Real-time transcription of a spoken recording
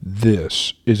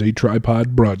This is a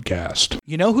tripod broadcast.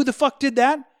 You know who the fuck did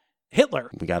that? Hitler.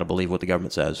 We got to believe what the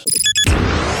government says.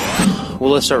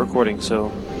 Well, let's start recording,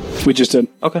 so... We just did.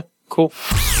 Okay, cool.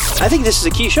 I think this is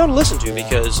a key show to listen to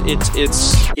because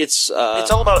it's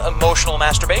all about emotional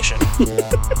masturbation.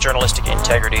 Journalistic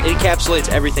integrity. It encapsulates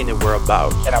everything that we're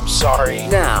about. And I'm sorry.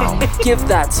 Now, give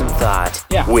that some thought.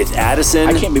 Yeah. With Addison.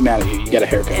 I can't be mad at you. You got a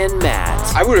haircut. And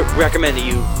Matt. I would recommend that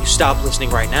you stop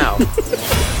listening right now.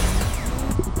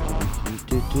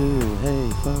 Hey,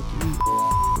 fuck you.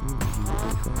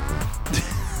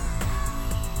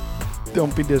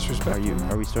 Don't be disrespectful.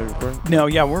 Are we starting recording? No,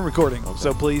 yeah, we're recording,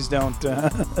 so please don't.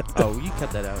 Oh, you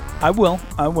cut that out. I will.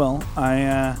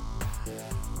 I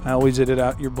always edit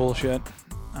out your bullshit.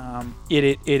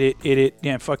 Edit.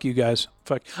 Yeah, fuck you guys.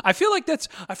 Fuck. I feel like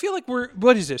we're,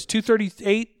 what is this,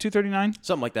 238, 239?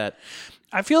 Something like that.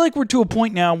 I feel like we're to a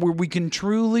point now where we can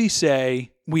truly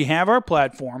say we have our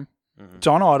platform. Mm-hmm. It's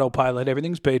on autopilot.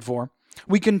 Everything's paid for.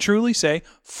 We can truly say,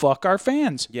 fuck our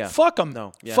fans. Yeah. Fuck them.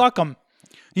 No. Yeah. Fuck them.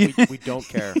 We don't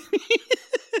care.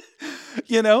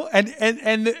 You know, and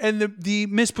the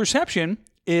misperception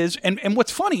is, and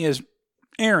what's funny is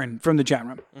Aaron from the chat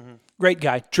room, great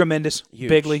guy, tremendous, Huge.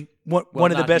 bigly,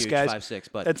 one of the best huge, guys. 5'6",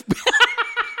 but That's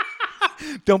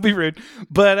don't be rude,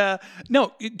 but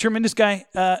no, tremendous guy.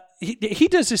 He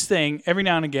does this thing every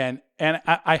now and again, and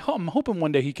I'm hoping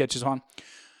one day he catches on.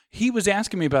 He was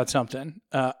asking me about something.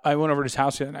 I went over to his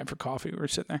house the other night for coffee. We were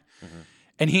sitting there.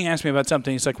 And he asked me about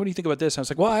something. He's like, what do you think about this? I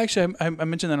was like, well, actually, I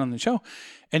mentioned that on the show.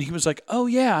 And he was like, oh,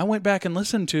 yeah, I went back and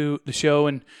listened to the show.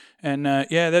 And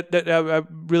yeah, that I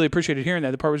really appreciated hearing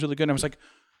that. The part was really good. And I was like,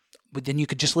 but then you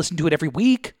could just listen to it every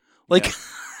week. Like,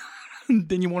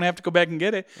 then you won't have to go back and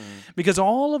get it. Because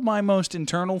all of my most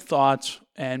internal thoughts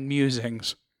and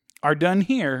musings are done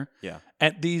here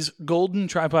at these golden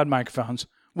tripod microphones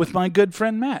with my good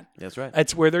friend Matt. That's right.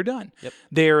 That's where they're done. Yep.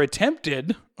 They are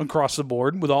attempted across the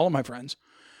board with all of my friends.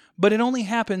 But it only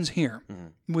happens here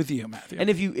with you, Matthew. And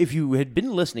if you had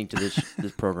been listening to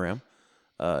this program,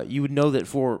 you would know that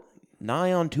for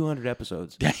nigh on 200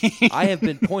 episodes, I have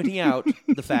been pointing out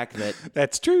the fact that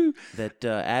that's true. That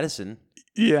Addison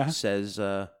says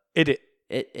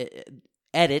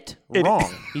edit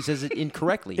wrong. He says it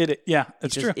incorrectly. Edit. Yeah,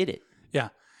 that's true. Edit. Yeah,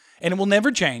 and it will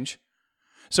never change,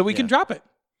 so we can drop it.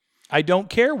 I don't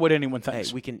care what anyone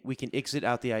thinks. Hey, we can exit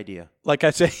out the idea. Like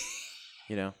I say.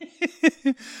 You know,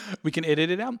 we can edit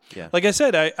it out. Yeah. Like I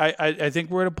said, I think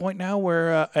we're at a point now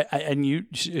where, and you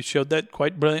showed that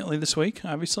quite brilliantly this week,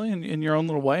 obviously, in your own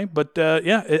little way. But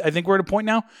yeah, I think we're at a point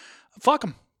now. Fuck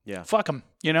them. Yeah. Fuck them.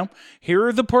 You know, here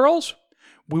are the pearls.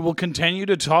 We will continue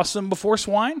to toss them before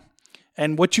swine,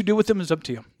 and what you do with them is up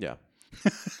to you. Yeah.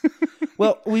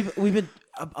 Well, we've been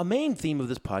a main theme of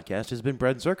this podcast has been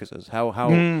bread and circuses.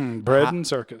 Bread and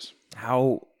circus.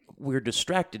 How we're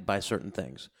distracted by certain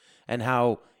things. And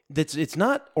how it's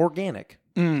not organic.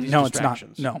 No, it's not.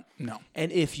 No.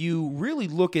 And if you really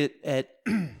look at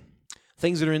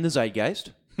things that are in the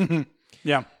zeitgeist,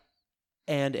 yeah,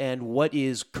 and what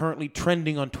is currently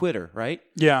trending on Twitter, right?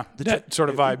 Yeah, that sort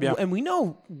of vibe. Yeah, and we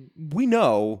know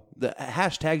the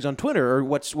hashtags on Twitter or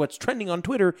what's trending on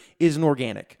Twitter isn't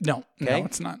organic. No,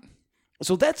 it's not.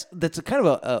 So that's a kind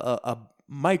of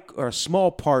a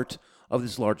small part of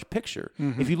this large picture.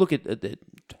 If you look at the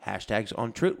hashtags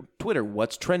on Twitter,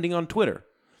 what's trending on Twitter?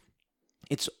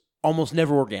 It's almost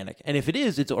never organic, and if it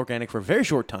is, it's organic for a very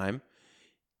short time,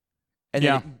 and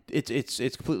then it's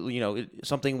completely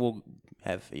something will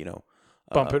have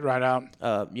bump it right out.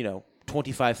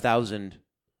 25,000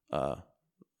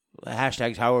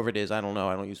 hashtags, however it is. I don't know.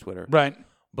 I don't use Twitter. Right,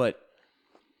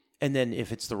 and then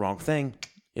if it's the wrong thing,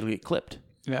 it'll get clipped.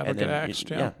 Yeah, it'll get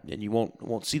axed. And you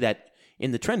won't see that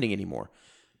in the trending anymore.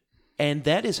 And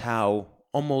that is how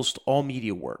almost all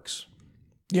media works.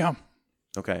 Yeah.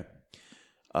 Okay.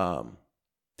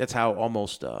 That's how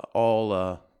almost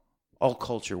all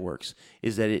culture works,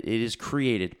 is that it is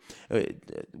created.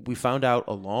 We found out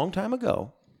a long time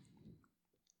ago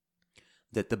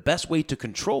that the best way to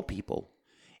control people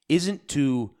isn't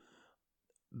to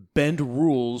bend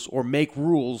rules or make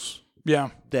rules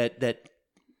that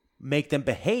make them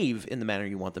behave in the manner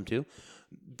you want them to.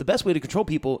 The best way to control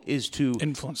people is to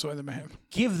influence the way they behave.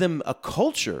 Give them a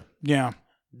culture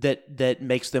that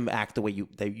makes them act the way you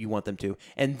want them to.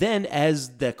 And then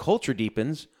as the culture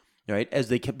deepens, right, as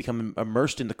they become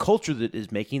immersed in the culture that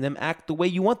is making them act the way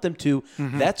you want them to,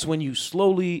 that's when you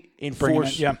slowly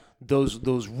enforce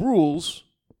those rules,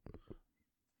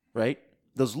 right?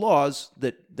 Those laws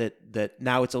that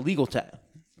now it's illegal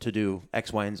to do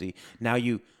X, Y, and Z. Now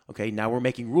we're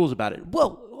making rules about it.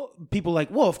 Well, people like,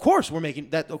 well, of course we're making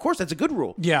that. Of course, that's a good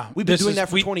rule. Yeah, we've been doing that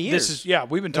for 20 years.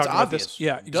 We've been That's talking about obvious. this.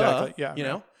 Yeah, Duh, exactly. Yeah, you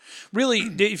know. Really,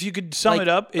 if you could sum Like- it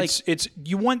up, like- it's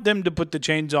you want them to put the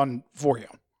chains on for you.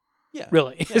 Yeah,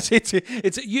 Really, it's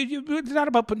not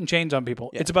about putting chains on people.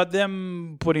 It's about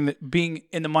them being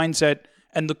in the mindset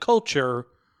and the culture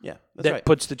Yeah, that's that right.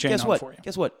 puts the chain Guess on what? for you.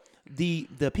 Guess what? The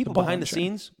people ball behind the and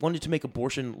chain. scenes wanted to make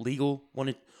abortion legal.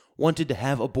 Wanted to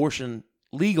have abortion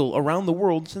legal around the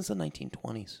world since the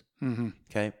 1920s. Mm-hmm.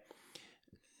 Okay.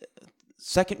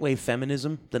 Second wave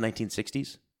feminism, the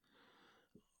 1960s.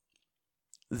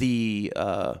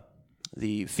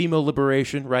 The female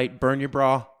liberation, right? Burn your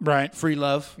bra, Right. free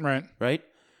love, Right. right?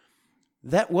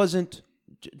 That wasn't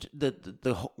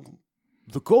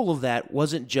the goal of that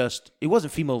wasn't just it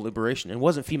wasn't female liberation. It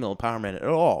wasn't female empowerment at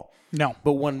all. No.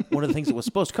 But one of the things that was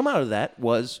supposed to come out of that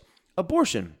was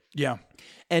abortion. Yeah.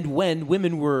 And when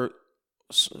women were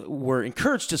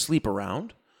encouraged to sleep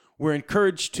around, were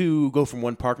encouraged to go from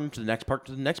one partner to the next partner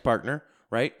to the next partner,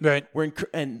 right? Right.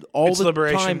 And all It's the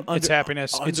liberation. time It's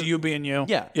happiness. It's you being you.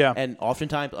 Yeah, Yeah. And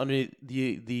oftentimes under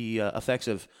the effects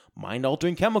of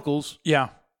mind-altering chemicals, Yeah.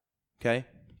 okay,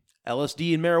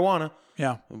 LSD and marijuana,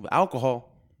 Yeah.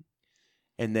 alcohol,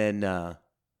 and then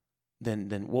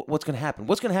what's going to happen?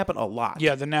 What's going to happen? A lot.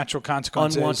 Yeah. The natural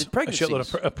consequences. Unwanted pregnancies. A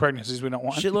shitload of pregnancies we don't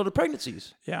want. Shitload of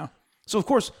pregnancies. Yeah. So of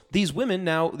course these women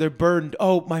now they're burdened.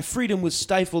 Oh, my freedom was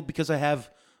stifled because I have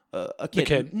a kid.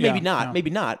 kid, Maybe yeah, not. yeah. Maybe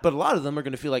not. But a lot of them are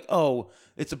going to feel like, oh,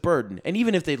 it's a burden. And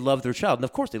even if they love their child, and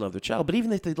of course they love their child, but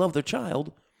even if they love their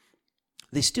child,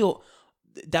 they still.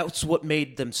 That's what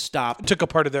made them stop It took a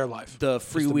part of their life. the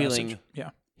That's the freewheeling message. Yeah.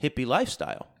 hippie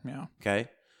lifestyle. Yeah. Okay.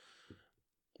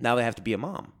 Now they have to be a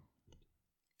mom.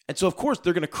 And so, of course,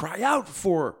 they're going to cry out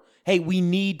for, hey, we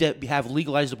need to have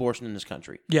legalized abortion in this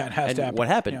country. Yeah. It has And to happen. what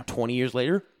happened? Yeah. 20 years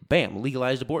later, bam,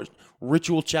 legalized abortion.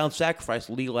 Ritual child sacrifice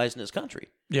legalized in this country.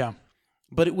 Yeah.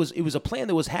 But it was a plan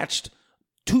that was hatched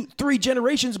 2-3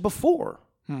 generations before.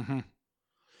 Mm-hmm.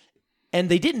 And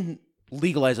they didn't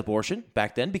legalize abortion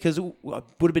back then because it would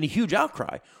have been a huge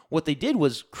outcry. What they did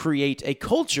was create a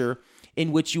culture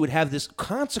in which you would have this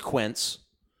consequence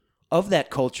of that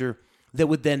culture that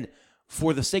would then,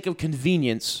 for the sake of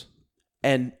convenience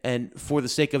and for the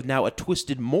sake of now a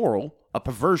twisted moral, a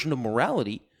perversion of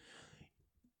morality,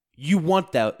 you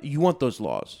want those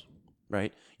laws,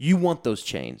 right? You want those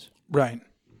chains. Right.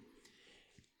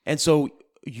 And so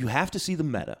you have to see the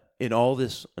meta in all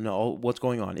this and all what's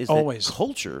going on. Is Always. that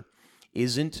culture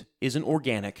isn't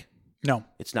organic. No.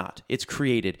 It's not. It's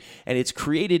created. And it's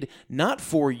created not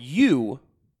for you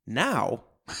now.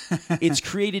 It's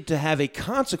created to have a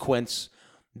consequence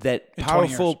that In 20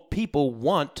 powerful years. people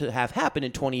want to have happen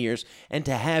in 20 years and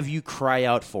to have you cry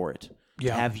out for it.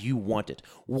 Yeah. To have you want it.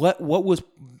 What was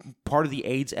part of the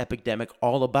AIDS epidemic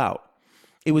all about?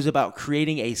 It was about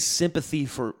creating a sympathy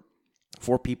for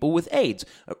people with AIDS.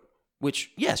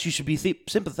 Which, yes, you should be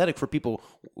sympathetic for people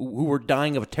who were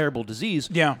dying of a terrible disease.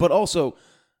 Yeah. But also,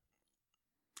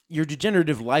 your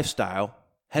degenerative lifestyle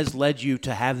has led you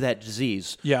to have that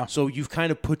disease. Yeah. So you've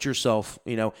kind of put yourself,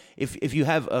 if you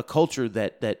have a culture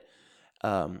that That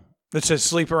says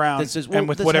sleep around That says, well, and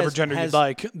with this whatever has- gender has you'd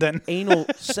like, then anal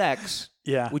sex,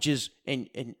 Yeah. which is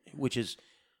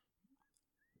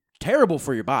terrible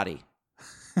for your body.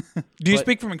 do you But-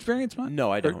 speak from experience, man? No,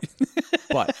 I don't.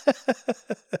 But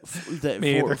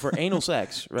Me either. for anal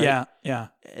sex, right? Yeah. Yeah.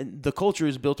 And the culture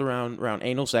is built around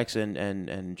anal sex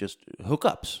and just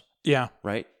hookups, Yeah.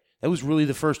 right? That was really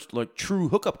the first true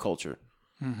hookup culture,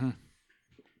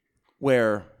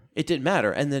 where it didn't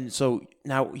matter. And then so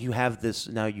now you have this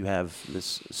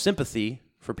sympathy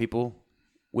for people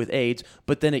with AIDS,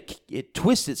 but then it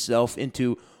twists itself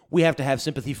into we have to have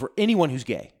sympathy for anyone who's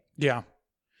gay. Yeah.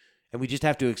 And we just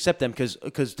have to accept them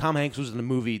because Tom Hanks was in the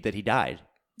movie that he died.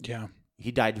 Yeah.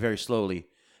 He died very slowly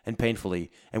and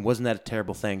painfully. And wasn't that a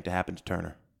terrible thing to happen to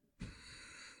Turner?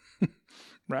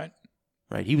 Right.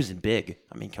 Right? He was in Big.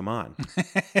 I mean, come on.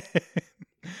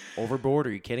 Overboard?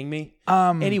 Are you kidding me?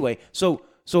 Anyway, so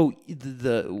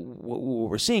the what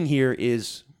we're seeing here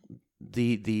is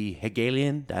the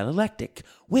Hegelian dialectic,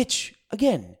 which,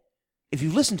 again, if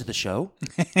you listen to the show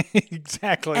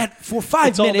Exactly. for 5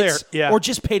 It's all minutes there. Yeah. or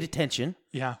just paid attention,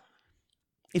 Yeah.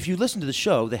 if you listen to the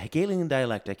show, the Hegelian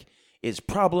dialectic is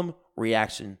problem,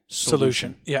 reaction,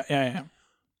 Solution. Yeah. Yeah. Yeah.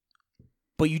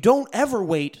 But you don't ever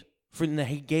wait for the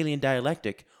Hegelian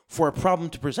dialectic for a problem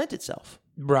to present itself.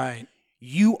 Right.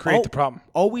 You Create the problem.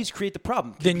 Always create the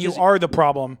problem. Then you Because- are the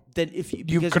problem. Then if You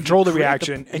because if control the create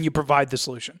reaction and you provide the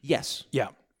solution. yes, Yeah.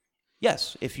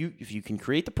 yes. If you can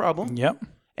create the problem Yep.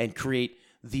 and create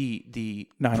the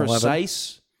 9/11.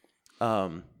 precise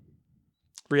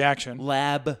Reaction.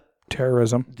 lab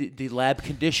terrorism. The lab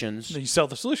conditions You sell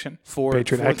the solution. for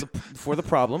Patriot Act. for the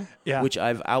problem, Yeah. which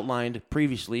I've outlined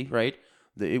previously, right?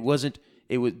 The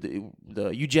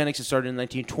eugenics that started in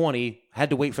 1920 had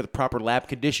to wait for the proper lab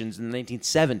conditions in the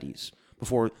 1970s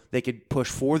before they could push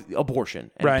for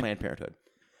abortion and Right. Planned Parenthood.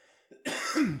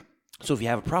 So if you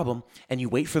have a problem and you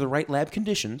wait for the right lab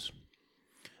conditions,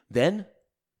 then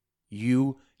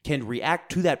you can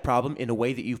react to that problem in a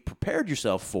way that you've prepared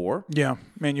yourself for, Yeah,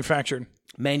 manufactured.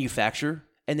 manufacture,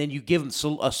 and then you give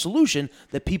them a solution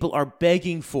that people are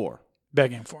begging for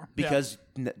Begging for. because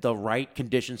the right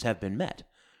conditions have been met.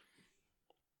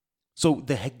 So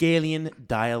the Hegelian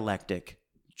dialectic,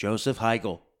 Joseph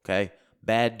Hegel, okay,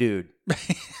 bad dude,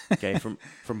 okay, from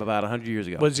about 100 years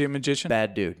ago. Was he a magician?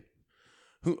 Bad dude.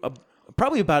 Who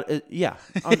probably about yeah.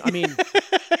 I mean,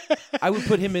 I would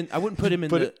put him in. I wouldn't put him in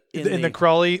the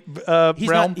Crowley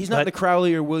realm. He's not in the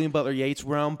Crowley or William Butler Yeats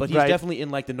realm, but he's Right. definitely in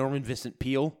like the Norman Vincent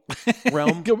Peale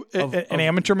realm. An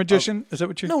amateur magician? Is that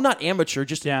what you're? No, not amateur,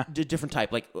 just Yeah. a different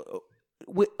type. Like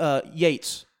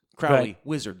Yeats, Crowley, Right.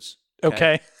 wizards.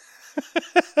 Okay.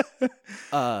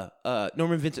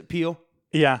 Norman Vincent Peale,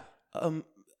 Yeah.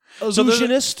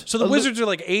 illusionist. So the wizards are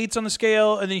like 8s on the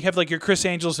scale, and then you have like your Chris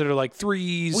Angels that are like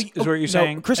 3s. Is what you're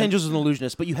saying? Chris Angels is an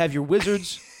illusionist, but you have your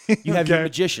wizards, you have your Okay.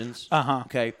 magicians. Uh-huh.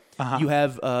 Okay. You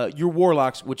have your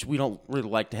warlocks, which we don't really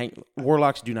like to hang.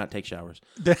 Warlocks do not take showers.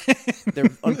 They're unclean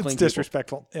It's people.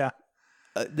 disrespectful. Yeah.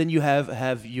 Then you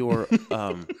have your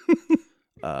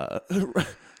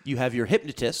you have your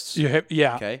hypnotists.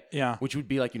 Yeah. Okay. Yeah. Which would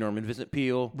be like your Norman Vincent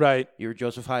Peale. Right. Your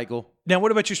Joseph Hegel. Now,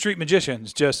 what about your street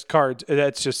magicians? Just cards.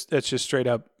 That's just straight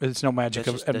up. It's no magic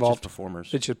That's involved. just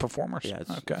performers. It's just performers. Yeah.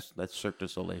 Okay. That's Cirque du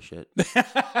Soleil shit.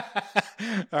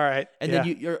 All right. And yeah.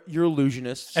 then your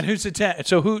illusionists. And who's the 10?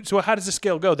 So how does the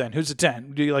scale go then? Who's the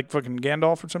 10? Do you like fucking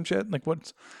Gandalf or some shit? Like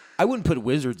what's? I wouldn't put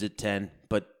wizards at 10,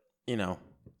 but you know,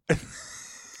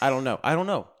 I don't know.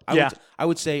 Yeah. I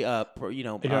would say, You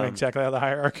know exactly how the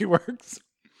hierarchy works.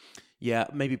 yeah,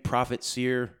 maybe prophet,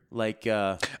 seer, like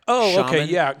Oh, shaman okay.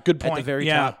 Yeah. Good point. at the very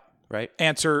yeah. top, right?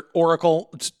 Answer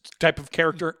oracle type of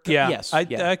character. Yeah. Yes,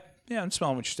 I'm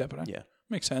smelling what you're stepping on. Yeah.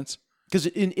 Makes sense. Because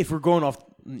if we're going off,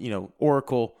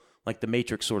 oracle, like the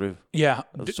Matrix sort of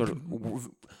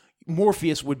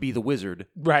Morpheus would be the wizard.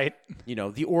 Right.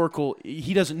 The oracle,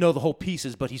 he doesn't know the whole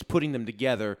pieces, but he's putting them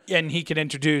together. And he can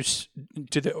introduce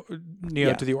to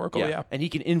the to the oracle. Yeah. And he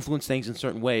can influence things in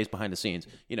certain ways behind the scenes.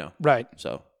 Right.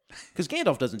 So, because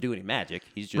Gandalf doesn't do any magic,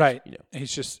 he's just Right.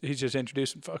 He's just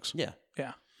introducing folks. Yeah.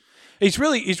 Yeah. He's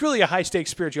really a high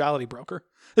stakes spirituality broker.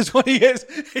 That's what he is.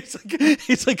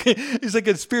 He's like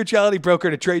a spirituality broker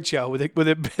at a trade show with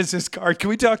a business card. Can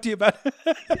we talk to you about it?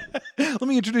 Let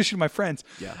me introduce you to my friends.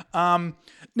 Yeah.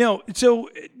 No, so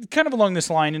kind of along this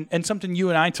line, and something you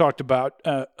and I talked about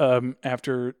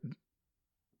after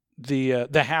the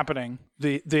happening,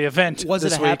 the event. Was it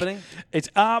this a week. happening? It's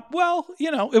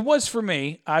it was for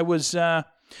me. I was, but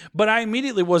I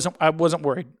immediately wasn't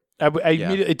worried.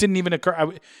 Immediately, it didn't even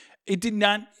occur. It did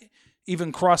not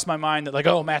even cross my mind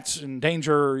that Matt's in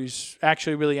danger, or he's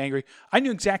actually really angry. I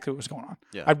knew exactly what was going on.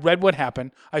 Yeah. I read what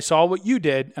happened. I saw what you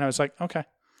did, and I was like, okay. I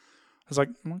was like,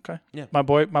 okay. Yeah. My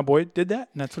boy did that,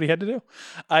 and that's what he had to do.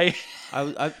 And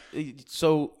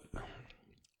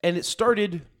it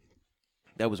started.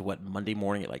 That was Monday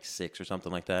morning at 6 or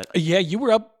something like that. Yeah, you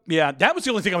were up. Yeah, that was the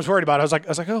only thing I was worried about. I was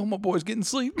like, oh, my boy's getting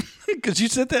sleep because you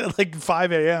said that at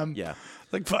 5 a.m. Yeah.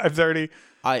 5:30.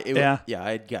 I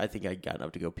think I'd gotten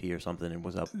up to go pee or something and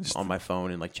was up on my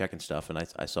phone and checking stuff, and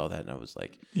I saw that and I was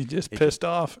like, You just pissed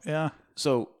off. Yeah.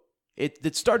 So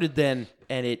it started then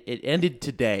and it ended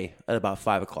today at about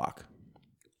 5 o'clock.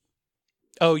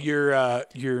 Oh, your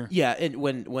Yeah, and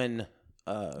when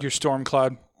your storm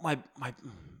cloud.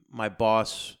 my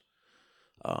boss,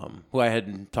 who I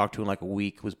hadn't talked to in a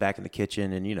week, was back in the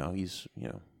kitchen, and he's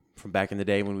from back in the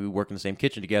day when we worked in the same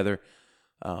kitchen together.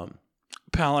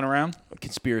 Palling around.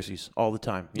 Conspiracies all the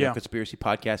time. Conspiracy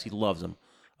podcasts. He loves them.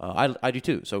 I do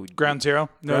too. So Ground Zero.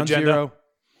 No Ground agenda. Zero.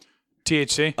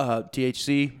 THC.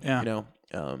 THC. Yeah.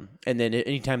 And then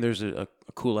anytime there's a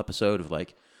cool episode of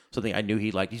something I knew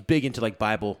he liked, he's big into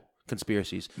Bible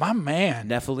conspiracies. My man.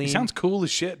 Nephilim. He sounds cool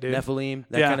as shit, dude. Nephilim,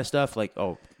 that kind of stuff.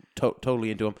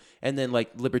 Totally into him. And then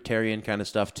libertarian kind of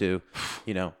stuff too.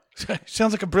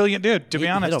 Sounds like a brilliant dude, to be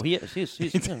honest. No, he is.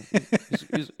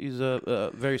 He's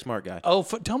a very smart guy. Oh,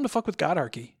 tell him to fuck with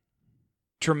Godarchy.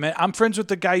 I'm friends with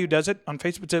the guy who does it on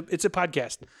Facebook. It's a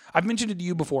podcast. I've mentioned it to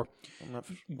you before.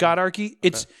 Godarchy.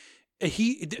 It's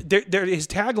his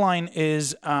tagline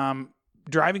is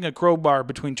driving a crowbar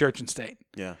between church and state.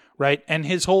 Yeah. Right. And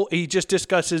he just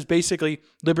discusses basically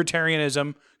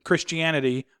libertarianism,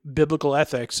 Christianity, biblical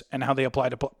ethics, and how they apply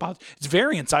to politics. It's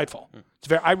very insightful.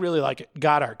 I really like it.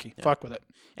 Godarchy. Fuck with it.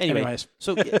 Anyways,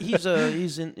 so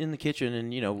he's in the kitchen,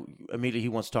 and immediately he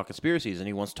wants to talk conspiracies, and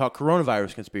he wants to talk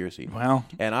coronavirus conspiracy. Well,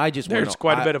 and I just there's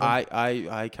quite a bit of them.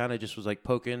 I kind of just was like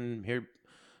poking here,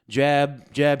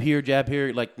 jab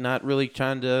here, like not really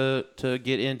trying to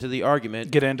get into the argument,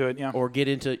 get into it, yeah, or get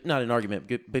into not an argument,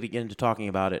 but get into talking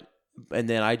about it, and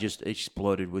then I just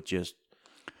exploded with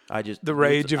the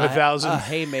rage of 1,000, a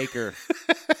haymaker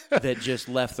that just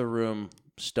left the room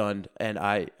stunned, and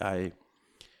I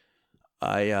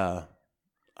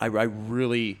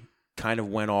really kind of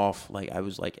went off. Like, I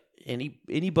was like,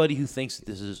 anybody who thinks that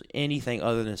this is anything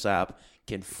other than a sap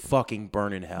can fucking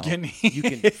burn in hell. You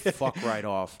can fuck right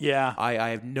off. Yeah. I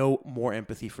have no more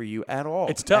empathy for you at all.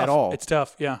 It's tough. At all. It's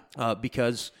tough, yeah.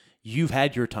 Because you've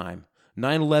had your time.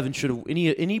 9/11 should have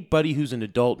anybody who's an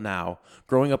adult now,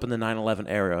 growing up in the 9/11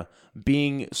 era,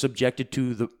 being subjected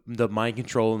to the mind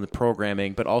control and the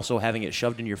programming, but also having it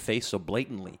shoved in your face so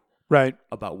blatantly. Right.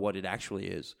 About what it actually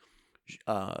is.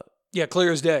 Yeah,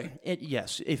 clear as day.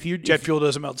 Yes. If you're jet fuel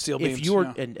doesn't melt steel beams. If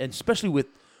you're and especially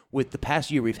with the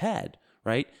past year we've had,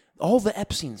 right? All the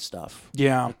Epstein stuff.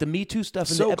 Yeah. Like the Me Too stuff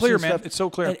and so the clear, Epstein man. stuff. It's so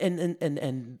clear.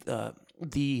 And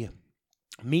the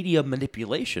media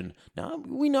manipulation. Now,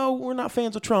 we know we're not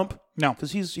fans of Trump. No.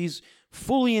 Because he's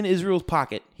fully in Israel's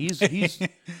pocket. He's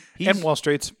and Wall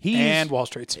Street's. And Wall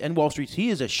Street's. He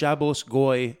is a Shabbos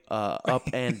goy up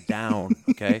and down.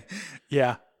 Okay?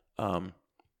 Yeah.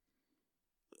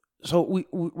 So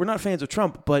we're not fans of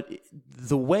Trump, but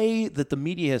the way that the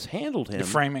media has handled him. The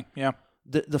framing, yeah.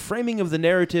 The framing of the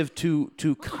narrative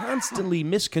to constantly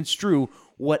misconstrue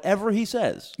whatever he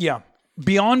says. Yeah.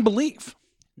 Beyond belief.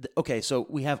 Okay, so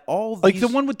we have all these... Like the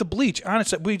one with the bleach.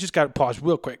 Honestly, we just got to pause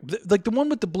real quick. Like the one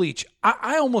with the bleach.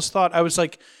 I almost thought, I was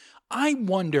like, I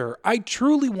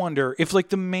truly wonder if like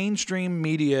the mainstream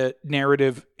media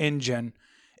narrative engine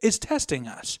is testing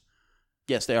us.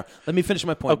 Yes, they are. Let me finish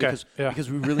my point because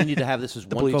we really need to have this as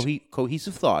one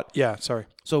cohesive thought. Yeah, sorry.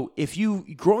 So if you,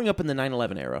 growing up in the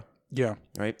 9/11 era, yeah,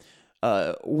 right,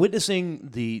 witnessing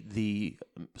the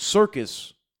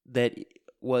circus that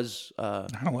was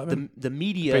the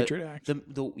media, Patriot Act. The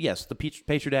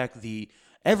Patriot Act.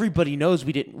 Everybody knows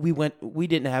Iraq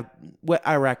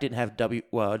didn't have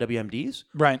WMDs.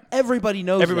 Right. Everybody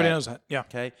knows that. Yeah.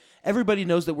 Okay. Everybody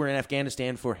knows that we're in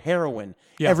Afghanistan for heroin.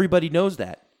 Yeah. Everybody knows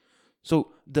that. So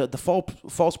the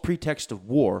false pretext of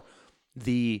war,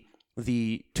 the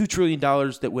 $2 trillion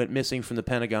that went missing from the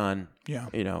Pentagon,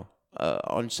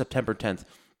 on September 10th,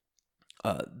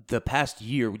 the past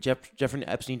year, Jeffrey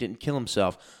Epstein didn't kill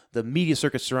himself. The media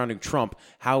circus surrounding Trump,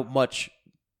 how much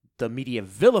the media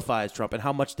vilifies Trump and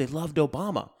how much they loved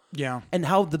Obama. Yeah. And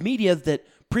how the media that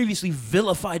previously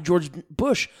vilified George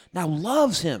Bush now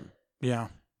loves him. Yeah.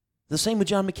 The same with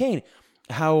John McCain.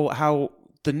 How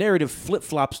the narrative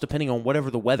flip-flops depending on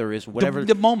whatever the weather is, whatever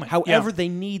the moment. However they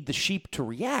need the sheep to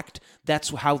react, that's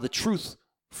how the truth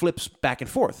flips back and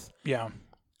forth. Yeah.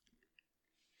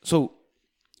 So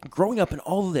growing up in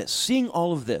all of this, seeing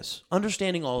all of this,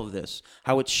 understanding all of this,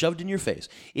 how it's shoved in your face,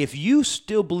 if you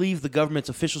still believe the government's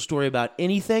official story about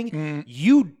anything,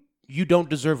 you don't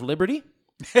deserve liberty.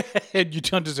 You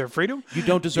don't deserve freedom. You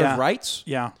don't deserve rights.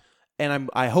 Yeah.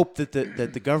 And I hope that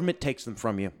the government takes them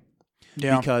from you.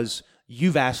 Yeah. Because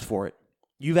you've asked for it.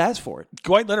 You've asked for it.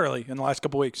 Quite literally in the last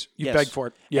couple of weeks. You begged for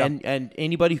it. Yeah. And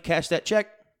anybody who cashed that check,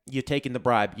 you've taken the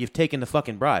bribe. You've taken the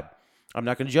fucking bribe. I'm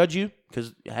not going to judge you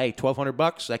because, hey,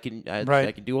 $1,200, I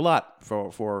can do a lot for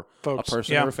folks, a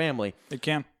person or a family. It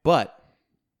can. But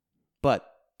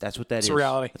that's what that is. It's a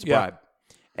reality. It's a bribe.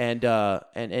 And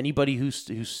anybody who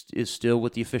is still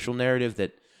with the official narrative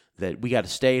that we got to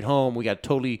stay at home, we got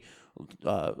to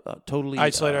totally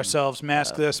isolate ourselves,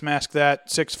 mask this, mask that,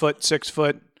 6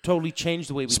 foot. Totally change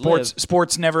the way we live.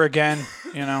 Sports never again,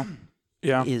 Yeah.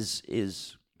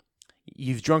 Is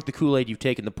you've drunk the Kool-Aid, you've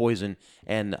taken the poison,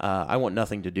 and I want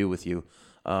nothing to do with you.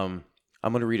 I'm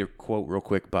going to read a quote real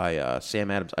quick by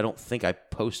Sam Adams. I don't think I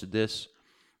posted this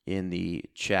in the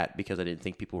chat because I didn't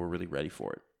think people were really ready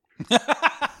for it.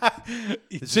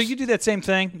 So you do that same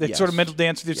thing, that sort of mental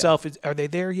dance with yourself. Yeah. Are they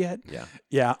there yet? Yeah.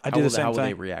 Yeah, I do the same thing. How will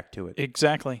they react to it?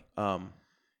 Exactly.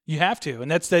 You have to. And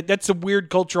that's a weird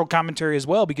cultural commentary as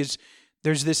well, because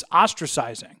there's this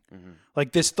ostracizing. Mm-hmm.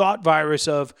 Like this thought virus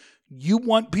of you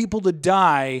want people to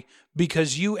die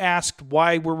because you asked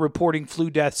why we're reporting flu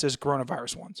deaths as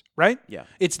coronavirus ones, right? Yeah.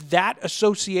 It's that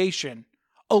association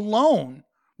alone,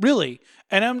 really.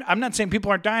 And I'm not saying people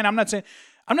aren't dying. I'm not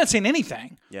saying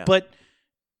anything. Yeah. But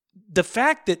the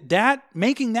fact that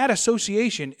making that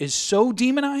association is so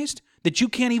demonized That you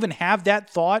can't even have that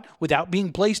thought without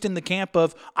being placed in the camp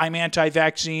of, I'm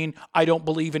anti-vaccine, I don't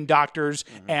believe in doctors,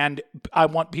 and I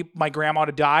want my grandma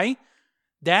to die.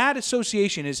 That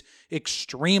association is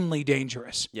extremely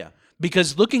dangerous. Yeah.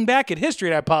 Because looking back at history,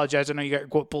 and I apologize, I know you got your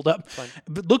quote pulled up,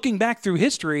 but looking back through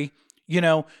history,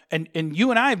 and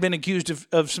you and I have been accused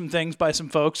of some things by some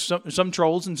folks, some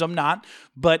trolls and some not,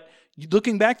 but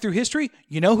looking back through history,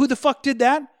 you know who the fuck did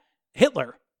that?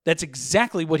 Hitler. That's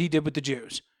exactly what he did with the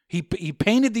Jews. He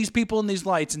painted these people in these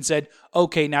lights and said,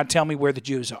 okay, now tell me where the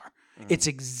Jews are. It's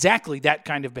exactly that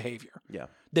kind of behavior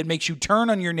that makes you turn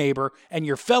on your neighbor and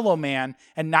your fellow man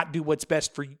and not do what's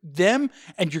best for them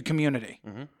and your community.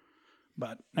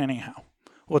 But anyhow,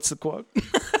 what's the quote?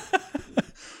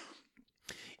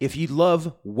 If you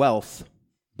love wealth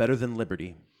better than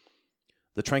liberty,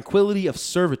 the tranquility of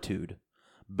servitude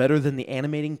better than the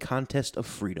animating contest of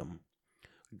freedom,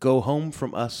 go home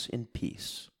from us in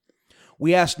peace.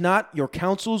 We ask not your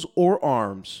counsels or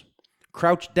arms.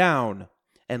 Crouch down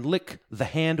and lick the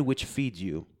hand which feeds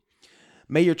you.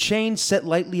 May your chains set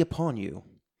lightly upon you,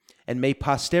 and may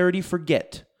posterity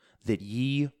forget that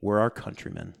ye were our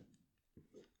countrymen.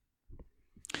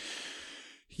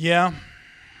 Yeah.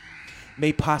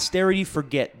 May posterity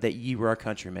forget that ye were our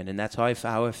countrymen, and that's how I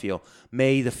feel.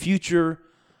 May the future,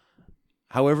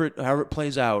 however it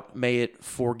plays out, may it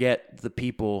forget the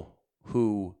people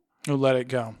who let it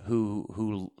go,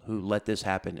 who let this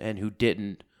happen, and who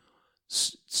didn't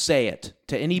say it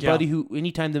to anybody who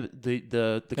anytime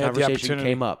the conversation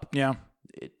came up. Yeah,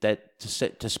 that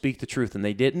to speak the truth, and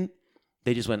they didn't.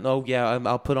 They just went, oh yeah,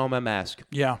 I'll put on my mask.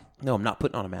 Yeah, no, I'm not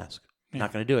putting on a mask. Yeah.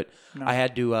 Not going to do it. No. I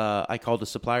had to. I called a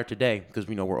supplier today because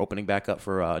we're opening back up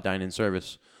for dine-in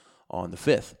service on the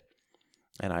 5th,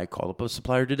 and I called up a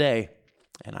supplier today,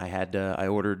 and I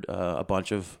ordered a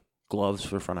bunch of gloves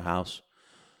for front of house.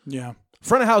 Yeah,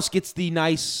 front of house gets the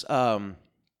nice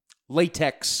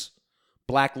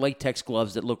black latex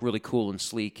gloves that look really cool and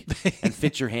sleek and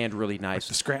fit your hand really nice. Like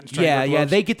the Scranton gloves? Yeah,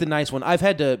 they get the nice one. I've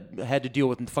had to deal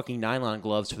with fucking nylon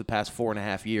gloves for the past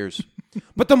 4.5 years.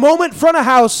 But the moment front of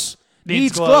house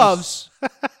needs gloves.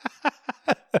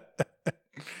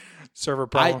 Server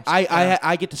problems.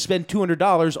 I get to spend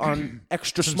 $200 on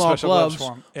extra small gloves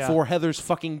for Heather's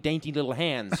fucking dainty little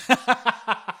hands.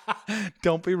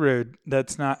 Don't be rude.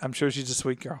 That's not. I'm sure she's a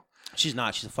sweet girl. She's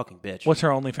not. She's a fucking bitch. What's her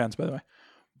OnlyFans, by the way?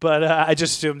 But I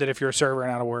just assumed that if you're a server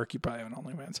and out of work, you probably have an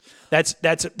OnlyFans.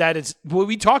 That is. Well,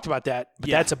 we talked about that, but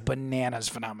that's a bananas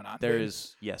phenomenon. There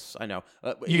is. Yes, I know.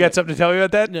 You got something to tell me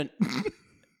about that? No.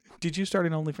 Did you start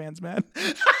an OnlyFans, man?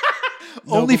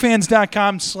 No,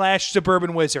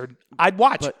 OnlyFans.com/Suburban Wizard. I'd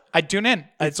watch. I'd tune in.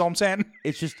 That's all I'm saying.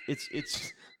 It's just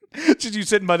you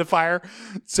sitting by the fire,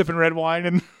 sipping red wine,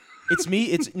 and it's me.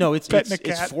 It's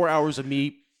 4 hours of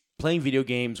me playing video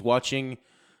games, watching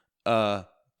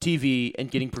TV, and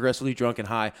getting progressively drunk and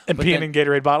high, and peeing in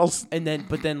Gatorade bottles.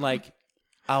 But then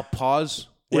I'll pause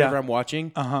whatever I'm watching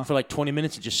for like 20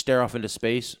 minutes and just stare off into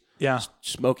space. Yeah,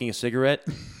 smoking a cigarette.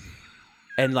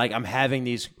 And I'm having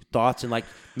these thoughts, and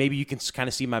maybe you can kind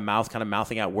of see my mouth kind of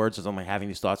mouthing out words as I'm having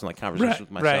these thoughts and conversations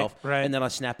with myself. Right. And then I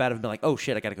snap out of it and be like, oh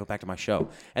shit, I got to go back to my show.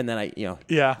 And then I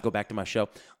go back to my show.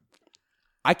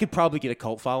 I could probably get a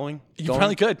cult following. You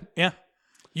probably could. Yeah.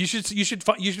 You should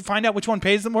find out which one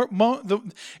pays the more.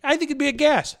 I think it'd be a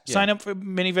gas. Yeah. Sign up for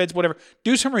mini-vids, whatever.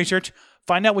 Do some research.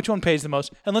 Find out which one pays the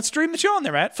most, and let's stream the show on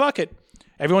there, Matt. Fuck it.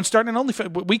 Everyone's starting an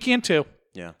OnlyFans. We can too.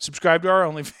 Yeah. Subscribe to our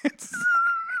OnlyFans.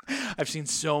 I've seen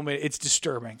so many. It's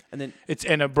disturbing. And then it's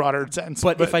in a broader sense.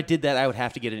 But if I did that, I would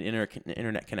have to get an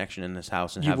internet connection in this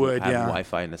house and have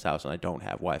Wi-Fi in this house, and I don't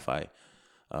have Wi-Fi.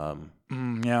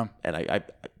 Yeah. And I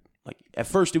at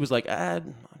first it was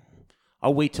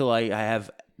I'll wait till I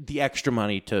have the extra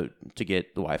money to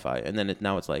get the Wi-Fi, and then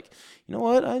now it's you know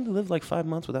what? I lived 5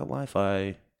 months without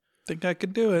Wi-Fi. Think I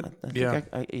could do it. I think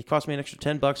it cost me an extra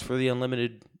 $10 for the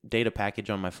unlimited data package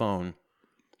on my phone.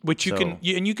 Which you can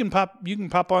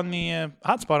pop on the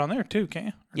hotspot on there too, can't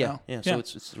you? Yeah, no? Yeah. So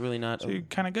it's really not. So you're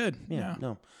kind of good. Yeah.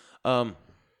 No.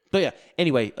 But yeah.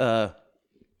 Anyway. Yeah.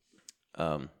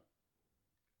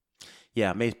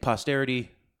 May posterity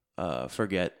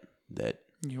forget that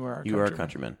you are our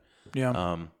countrymen.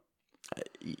 Yeah.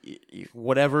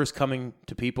 Whatever is coming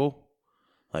to people,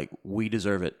 we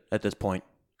deserve it at this point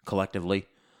collectively.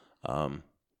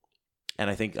 And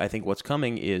I think what's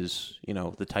coming is,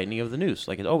 the tightening of the noose,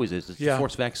 like it always is. It's the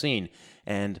forced vaccine.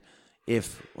 And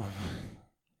if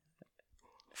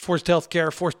forced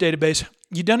healthcare, forced database.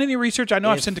 You done any research? I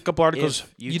know I've sent a couple articles.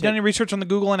 You done any research on the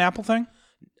Google and Apple thing?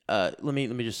 Let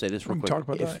me just say this real quick. Talk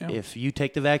about that. Yeah. If you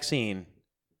take the vaccine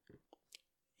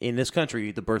in this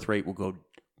country, the birth rate will go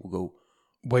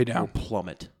way down. Will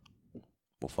plummet.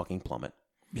 will fucking plummet.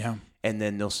 Yeah. And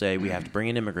then they'll say we have to bring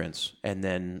in immigrants, and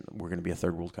then we're going to be a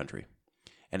third world country.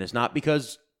 And it's not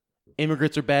because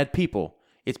immigrants are bad people.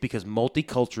 It's because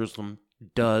multiculturalism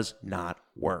does not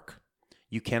work.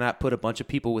 You cannot put a bunch of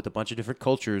people with a bunch of different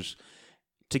cultures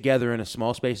together in a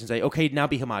small space and say, okay, now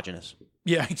be homogenous.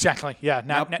 Yeah, exactly. Yeah,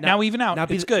 now even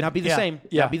out. It's good. Now be the Yeah. same.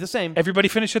 Yeah. Now be the same. Everybody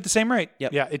finish at the same rate.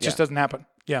 Yep. Yeah, it just Yeah. doesn't happen.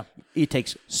 Yeah. It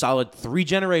takes solid 3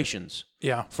 generations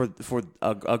Yeah. for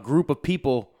a group of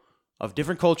people of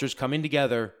different cultures coming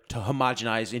together to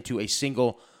homogenize into a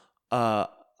single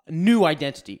new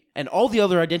identity. And all the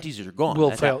other identities are gone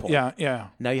Will at fail. that point. Yeah, yeah.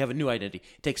 Now you have a new identity.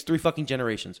 It takes 3 fucking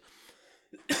generations.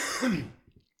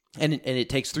 and it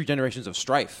takes 3 generations of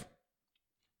strife.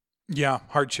 Yeah,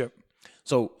 hardship.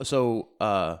 So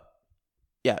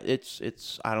yeah,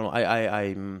 it's I don't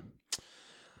know.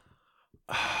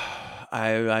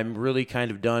 I'm really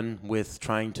kind of done with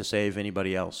trying to save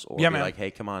anybody else or Yeah, be man. like,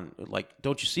 hey, come on, like,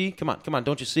 don't you see? Come on,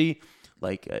 don't you see?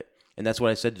 Like, and that's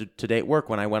what I said today at work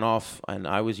when I went off and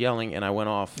I was yelling and I went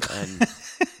off and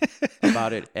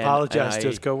about it. And, Apologize and to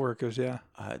his coworkers. Yeah.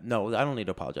 no, I don't need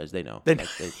to apologize. They know. They Like,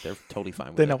 they're totally fine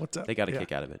with They it. know what's up. They got a Yeah.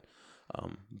 kick out of it.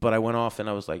 But I went off and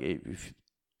I was like,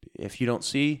 if you don't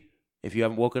see, if you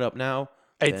haven't woken up now,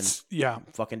 It's then I'm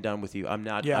fucking done with you. I'm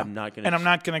not Yeah. going to And I'm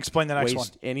not going to explain the next one.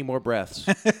 waste any more breaths.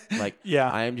 Like, Yeah.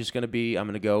 I am just going to I'm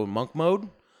going to go monk mode.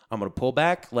 I'm going to pull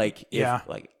back. Like, Yeah.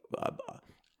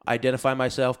 Identify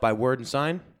myself by word and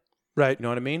sign. Right. You know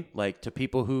what I mean? Like, to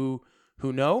people who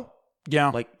know, Yeah.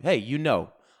 like, hey, you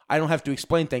know, I don't have to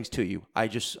explain things to you. I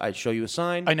show you a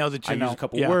sign. I know that you I know. use a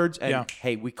couple Yeah. words and Yeah.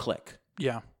 hey, we click.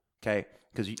 Yeah. Okay.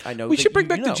 Because I know We that should bring you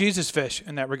back know. the Jesus fish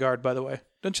in that regard, by the way.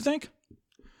 Don't you think?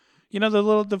 You know,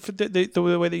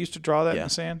 the way they used to draw that in Yeah. the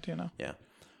sand, you know? Yeah.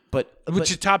 But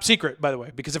Which is top secret, by the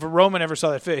way, because if a Roman ever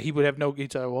saw that fish, he would have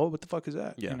he'd say, well, what the fuck is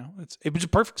that? Yeah. You know, it was a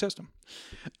perfect system.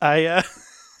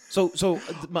 So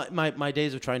my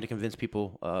days of trying to convince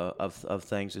people of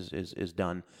things is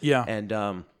done. Yeah.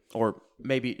 And or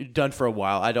maybe done for a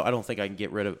while. I don't think I can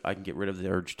get rid of the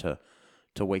urge to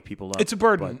wake people up. It's a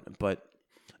burden. But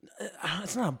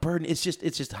it's not a burden. It's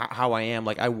just how I am.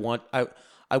 Like I want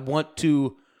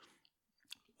to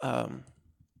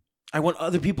I want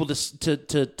other people to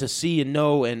see and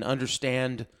know and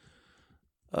understand.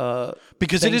 Because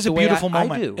it things is a the way beautiful I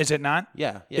moment, do. is it not?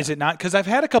 Yeah. Is it not? Because I've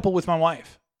had a couple with my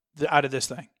wife out of this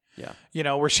thing. Yeah. You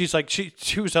know, where she's like,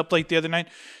 she was up late the other night.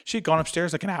 She'd gone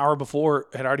upstairs like an hour before,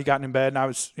 had already gotten in bed, and I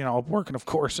was, working, of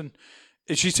course. And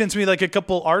she sends me like a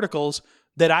couple articles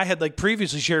that I had like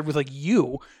previously shared with like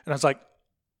you, and I was like,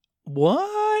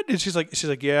 what? And she's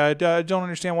like, yeah, I don't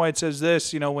understand why it says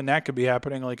this, when that could be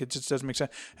happening. Like, it just doesn't make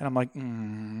sense. And I'm like,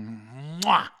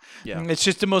 mwah. Yeah. And it's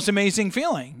just the most amazing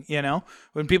feeling,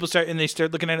 when people start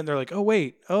looking at it and they're like, oh,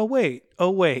 wait.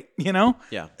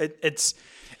 Yeah.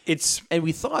 It's And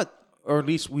we thought, or at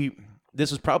least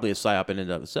this is probably a psyop in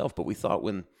and of itself, but we thought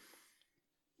when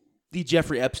the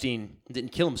Jeffrey Epstein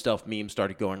didn't kill himself meme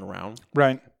started going around,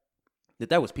 right.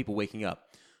 that was people waking up.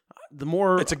 The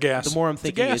more It's a gas. The more I'm It's a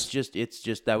thinking, gas. it's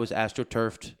just that was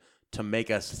astroturfed to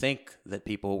make us think that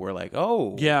people were like,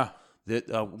 oh, Yeah. that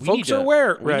we Folks need to, are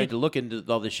aware. We Right. need to look into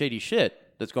all this shady shit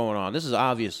that's going on. This is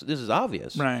obvious.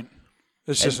 Right.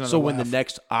 It's And just so when the laugh.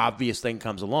 next obvious thing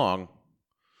comes along,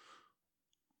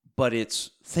 but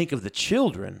think of the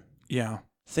children. Yeah.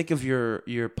 Think of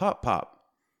your pop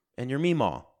and your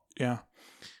meemaw. Yeah.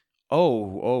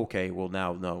 Oh, okay. Well,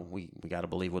 now, no, we got to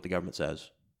believe what the government says,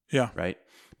 Yeah. right?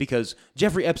 Because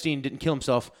Jeffrey Epstein didn't kill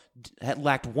himself, had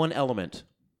lacked one element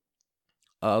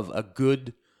of a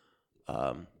good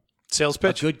Sales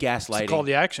pitch. a good gaslighting. It's called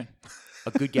the action.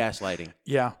 A good gaslighting,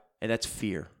 Yeah. and that's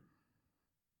fear.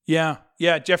 Yeah.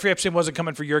 Yeah. Jeffrey Epstein wasn't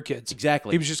coming for your kids.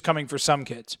 Exactly. He was just coming for some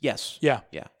kids. Yes. Yeah.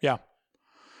 Yeah. Yeah.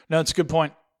 No, it's a good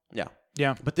point. Yeah.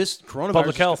 Yeah. But this coronavirus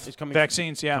Public health, is coming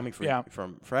vaccines. Yeah. coming for, yeah.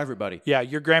 for everybody. Yeah.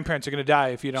 Your grandparents are going to die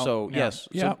if you don't. So yeah. yes.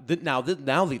 Yeah.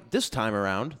 So this time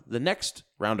around, the next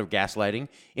round of gaslighting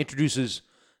introduces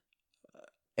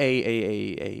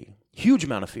a huge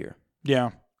amount of fear,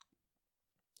 Yeah.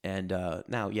 and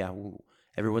now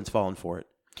everyone's falling for it.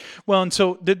 Well, and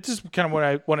so this is kind of what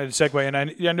I wanted to segue, and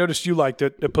I noticed you liked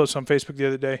it, the post on Facebook the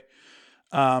other day.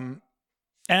 And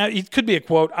it could be a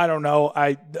quote. I don't know.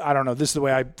 I don't know. This is the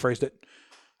way I phrased it.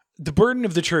 The burden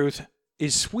of the truth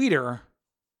is sweeter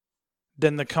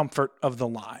than the comfort of the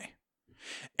lie.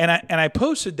 And I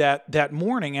posted that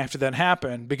morning after that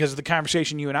happened because of the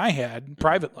conversation you and I had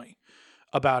privately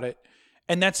about it.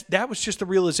 And that was just the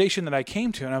realization that I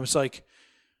came to. And I was like,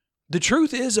 the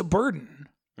truth is a burden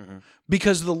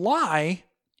because the lie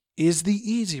is the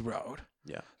easy road.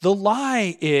 Yeah. The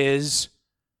lie is,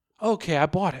 Okay, I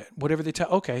bought it. Whatever they tell.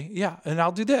 Okay, yeah, and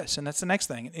I'll do this, and that's the next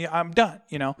thing. I'm done.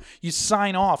 You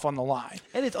sign off on the lie.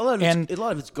 And it's a lot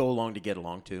of it's go along to get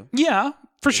along too. Yeah,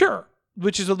 for sure.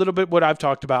 Which is a little bit what I've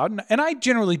talked about, and I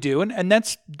generally do, and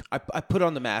that's I put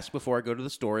on the mask before I go to the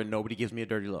store, and nobody gives me a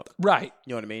dirty look. right.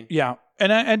 You know what I mean? Yeah,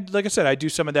 and like I said, I do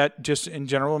some of that just in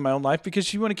general in my own life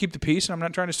because you want to keep the peace, and I'm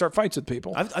not trying to start fights with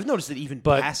people. I've noticed that even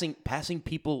passing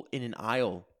people in an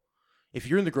aisle. If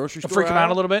you're in the grocery store, freaking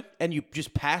out a little bit, and you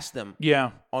just pass them,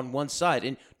 on one side,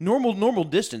 in normal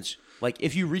distance, like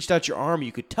if you reached out your arm,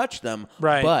 you could touch them,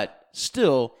 right? But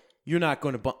still, you're not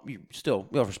going to bump. You still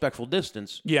respectful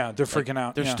distance. Yeah, they're freaking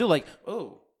out. They're still like,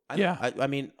 oh, I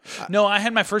mean, no, I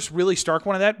had my first really stark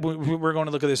one of that. We're going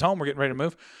to look at this home. We're getting ready to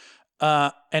move.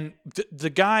 And the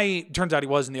guy, turns out he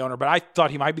wasn't the owner, but I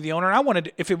thought he might be the owner. And I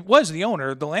wanted, if it was the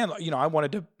owner, the landlord, I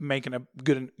wanted to make a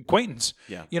good acquaintance.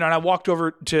 Yeah. And I walked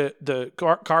over to the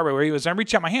car where he was, and I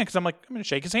reached out my hand because I'm like, I'm going to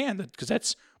shake his hand because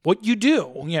that's what you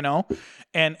do,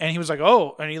 And he was like,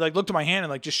 oh, and he looked at my hand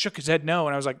and just shook his head no.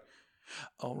 And I was like,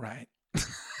 oh, right.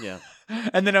 Yeah.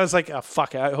 And then I was like, oh,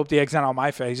 fuck, I hope the egg's not on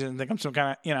my face. I didn't think I'm some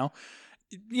kind of,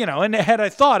 and had I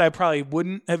thought, I probably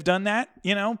wouldn't have done that,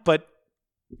 but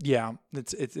yeah,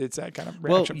 it's that kind of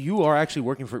reaction. Well, you are actually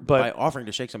working by offering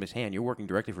to shake somebody's hand. You're working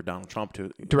directly for Donald Trump to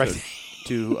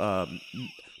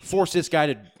force this guy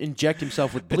to inject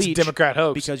himself with bleach. It's Democrat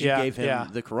hopes because you gave him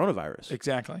the coronavirus.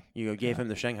 Exactly. You gave him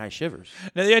the Shanghai shivers.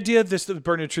 Now, the idea of this, the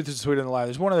burden of truth is sweeter than the lie.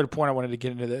 There's one other point I wanted to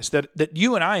get into this that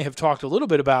you and I have talked a little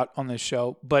bit about on this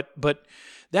show, but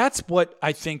that's what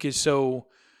I think is so.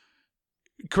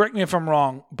 Correct me if I'm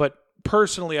wrong, but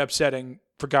personally upsetting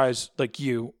for guys like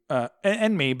you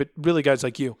and me, but really guys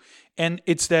like you. And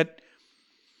it's that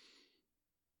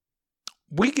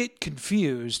we get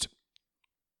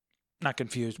not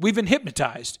confused. We've been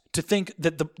hypnotized to think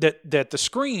that the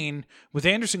screen with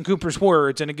Anderson Cooper's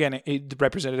words, and again, the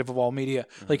representative of all media,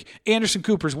 like Anderson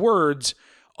Cooper's words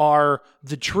are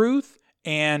the truth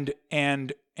and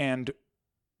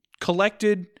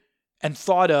collected and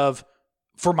thought of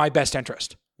for my best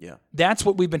interest. Yeah. That's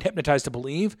what we've been hypnotized to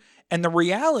believe. And the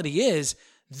reality is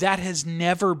that has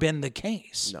never been the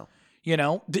case. No.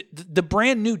 The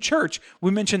brand new church,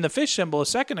 we mentioned the fish symbol a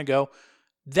second ago.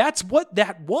 That's what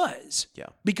that was. Yeah.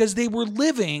 Because they were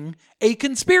living a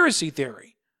conspiracy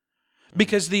theory.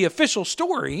 Because the official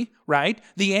story, right,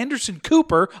 the Anderson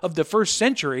Cooper of the first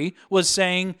century was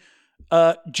saying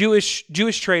Jewish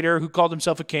trader who called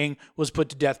himself a king was put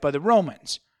to death by the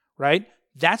Romans, right?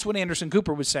 That's what Anderson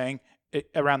Cooper was saying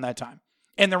around that time.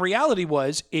 And the reality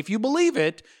was, if you believe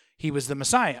it, he was the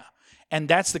Messiah. And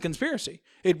that's the conspiracy.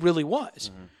 It really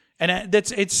was. Mm-hmm. And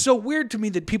it's so weird to me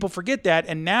that people forget that.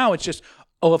 And now it's just,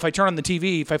 if I turn on the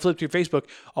TV, if I flip through Facebook,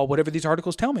 whatever these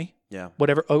articles tell me. Yeah.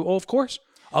 Whatever. Of course.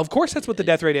 Of course that's what the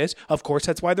death rate is. Of course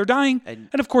that's why they're dying.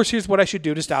 And of course here's what I should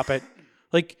do to stop it.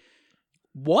 Like,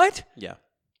 what? Yeah.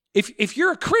 If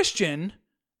you're a Christian,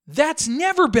 that's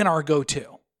never been our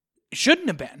go-to. It shouldn't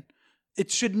have been. It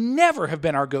should never have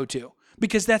been our go-to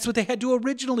because that's what they had to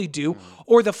originally do,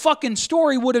 or the fucking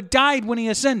story would have died when he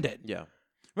ascended. Yeah.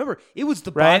 Remember, it was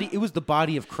the right? body. It was the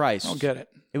body of Christ. I don't get it.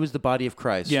 It was the body of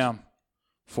Christ. Yeah.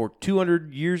 For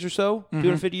 200 years or so,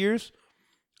 250 years,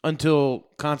 until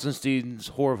Constantine's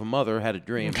whore of a mother had a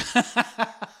dream,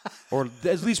 or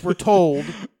at least we're told.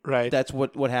 Right. That's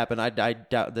what happened. I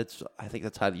doubt that's. I think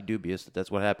that's highly dubious that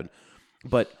that's what happened,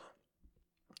 but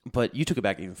you took it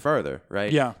back even further,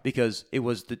 right? Yeah. Because it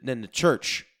was then the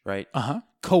church, right? Uh-huh.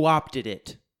 Co-opted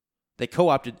it. They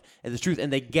co-opted the truth,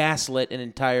 and they gaslit an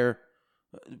entire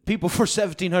people for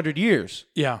 1,700 years.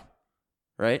 Yeah.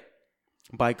 Right?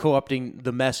 By co-opting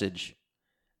the message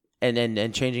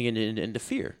and changing it into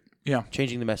fear. Yeah.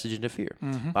 Changing the message into fear.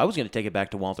 Mm-hmm. I was going to take it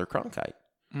back to Walter Cronkite,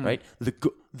 right?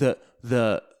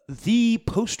 The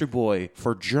poster boy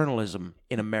for journalism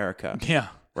in America. Yeah.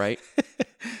 Right?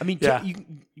 I mean, yeah.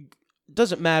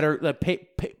 Doesn't matter.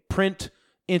 Print,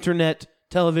 internet,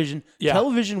 television. Yeah.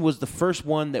 Television was the first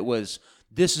one that was,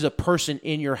 this is a person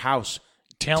in your house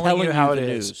telling you how it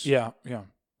is. News. Yeah, yeah.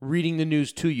 Reading the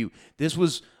news to you. This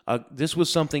was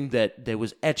something that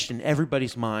was etched in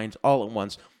everybody's minds all at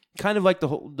once. Kind of like the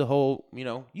whole,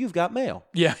 you've got mail.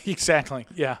 Yeah, exactly.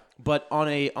 Yeah. But on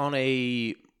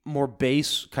a more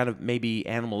base, kind of maybe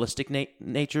animalistic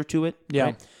nature to it. Yeah.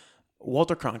 Right?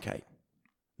 Walter Cronkite,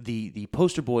 the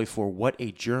poster boy for what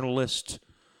a journalist,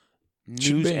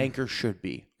 news anchor should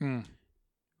be. Mm.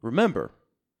 Remember,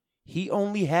 he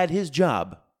only had his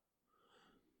job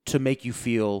to make you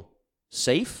feel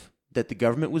safe, that the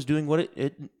government was doing what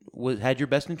it had your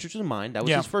best interests in mind. That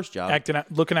was his first job.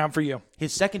 Looking out for you.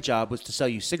 His second job was to sell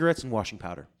you cigarettes and washing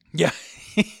powder. Yeah.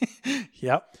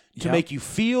 Yep. To make you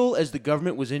feel as the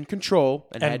government was in control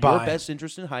and had your best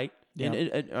interest at heart,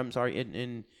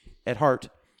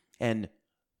 and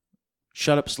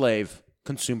shut up, slave,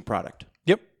 consume product.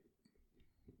 Yep.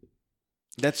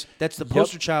 That's the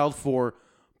poster child for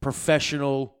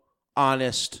professional,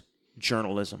 honest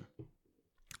journalism.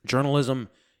 Journalism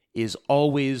is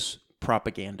always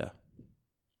propaganda.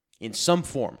 In some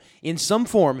form. In some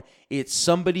form, it's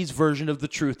somebody's version of the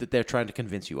truth that they're trying to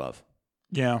convince you of.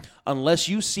 Yeah. Unless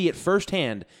you see it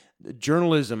firsthand,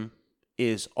 journalism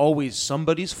is always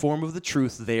somebody's form of the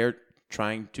truth they're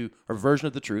trying to, or version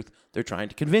of the truth they're trying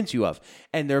to convince you of.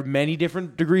 And there are many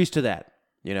different degrees to that.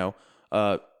 You know,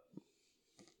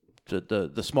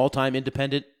 the small-time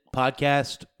independent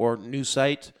podcast or news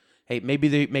site, hey, maybe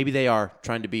they are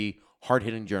trying to be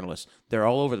hard-hitting journalists. They're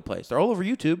all over the place. They're all over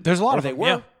YouTube. There's a lot of them. They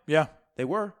were. Yeah. They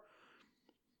were.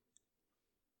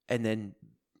 And then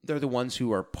they're the ones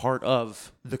who are part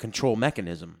of the control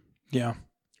mechanism. Yeah.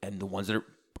 And the ones that are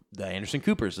the Anderson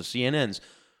Coopers, the CNNs,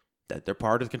 that they're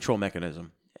part of the control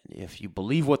mechanism. And if you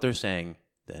believe what they're saying,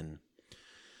 then,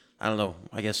 I don't know,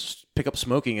 I guess pick up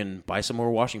smoking and buy some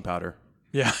more washing powder.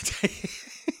 Yeah.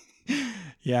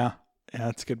 Yeah,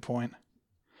 that's a good point.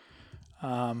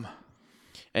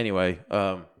 Anyway,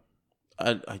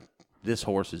 this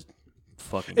horse is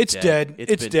fucking it's dead.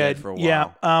 It's been dead for a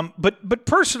while. Yeah. But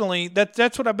personally,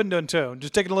 that's what I've been doing too.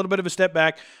 Just taking a little bit of a step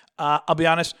back. I'll be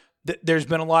honest. There's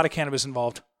been a lot of cannabis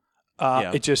involved.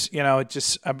 It just,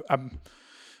 I'm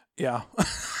yeah.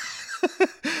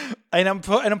 And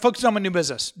I'm focused on my new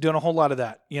business, doing a whole lot of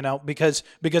that, because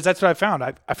that's what I found.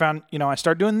 I found, I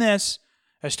start doing this,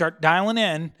 I start dialing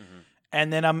in,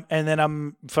 and then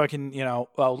I'm fucking,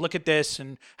 well, look at this,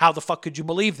 and how the fuck could you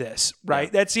believe this, right?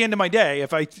 Yeah. That's the end of my day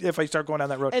if I start going down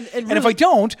that road. And really, if I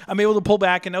don't, I'm able to pull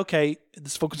back and okay,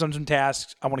 let's focus on some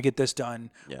tasks. I want to get this done.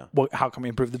 Yeah. How can we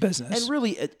improve the business? And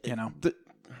really,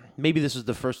 maybe this is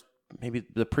the first. Maybe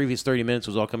the previous 30 minutes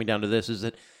was all coming down to this: is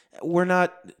that we're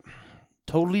not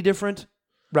totally different.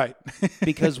 Right.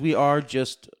 Because we are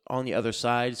just on the other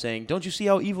side saying, don't you see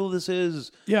how evil this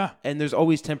is? Yeah. And there's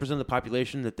always 10% of the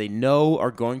population that they know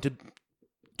are going to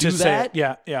do that.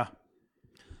 Yeah, yeah.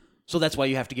 So that's why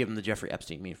you have to give them the Jeffrey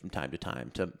Epstein meme from time to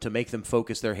time to make them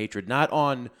focus their hatred not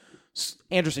on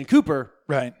Anderson Cooper,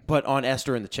 right, but on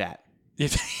Esther in the chat.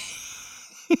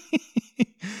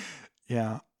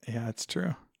 Yeah, it's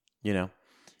true.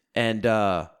 And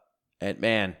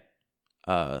man,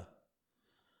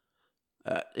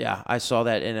 yeah, I saw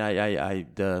that,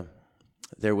 and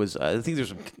there was, I think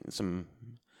there's some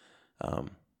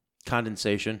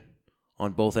condensation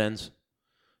on both ends.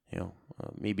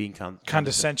 Me being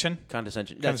condescension.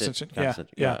 Condescension. That's it.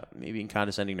 Condescension. Yeah. Me being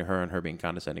condescending to her and her being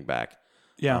condescending back.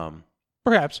 Yeah.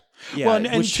 Perhaps. Yeah. Well,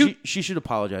 and she should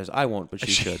apologize. I won't, but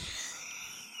she should.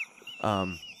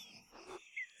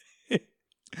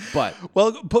 But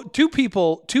two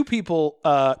people,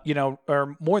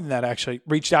 or more than that actually,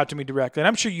 reached out to me directly, and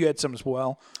I'm sure you had some as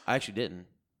well. I actually didn't.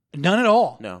 None at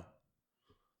all. No.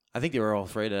 I think they were all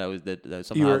afraid that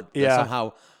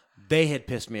somehow they had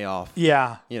pissed me off.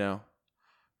 Yeah.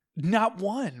 Not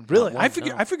one, really. Not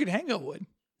one, I figured Hango would.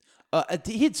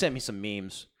 He had sent me some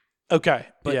memes. Okay.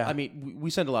 But yeah. I mean, we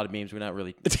send a lot of memes. We're not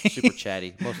really super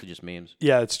chatty. Mostly just memes.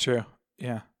 Yeah, it's true.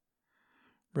 Yeah.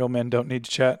 Real men don't need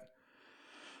to chat.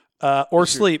 Or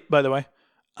sleep, by the way.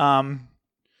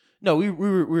 No, we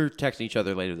were texting each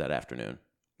other later that afternoon.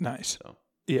 Nice. So.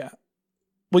 Yeah.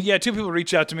 Well, yeah, two people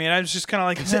reached out to me, and I was just kind of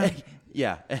like,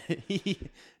 yeah.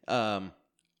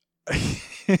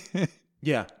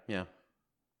 Yeah.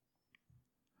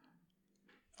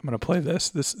 I'm gonna play this.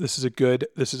 This is a good.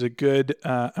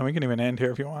 And we can even end here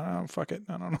if you want. Oh, fuck it.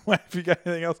 I don't know if you got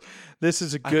anything else. This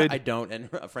is a good. I don't, and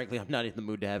frankly, I'm not in the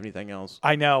mood to have anything else.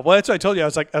 I know. Well, that's what I told you.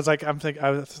 I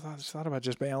thought about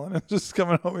just bailing and just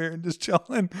coming over here and just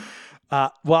chilling.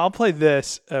 Well, I'll play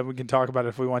this. We can talk about it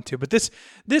if we want to. But this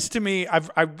to me, I've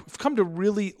come to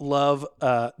really love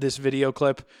this video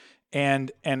clip.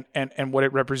 And what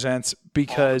it represents,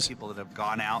 because all the people that have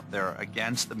gone out there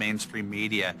against the mainstream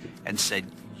media and said,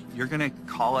 you're going to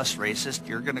call us racist,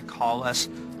 you're going to call us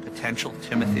potential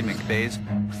Timothy McVeighs,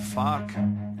 fuck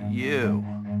you.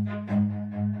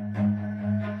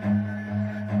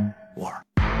 War.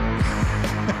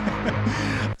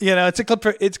 It's a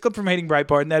clip from Hating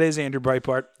Breitbart, and that is Andrew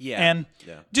Breitbart. Yeah. And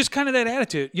just kind of that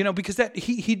attitude, because that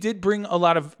he did bring a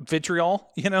lot of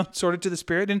vitriol, sort of to the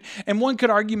spirit. And one could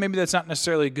argue maybe that's not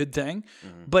necessarily a good thing.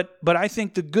 Mm-hmm. But I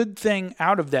think the good thing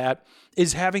out of that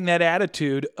is having that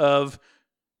attitude of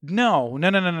no.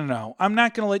 I'm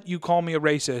not going to let you call me a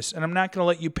racist, and I'm not going to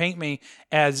let you paint me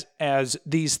as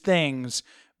these things,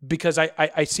 because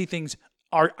I see things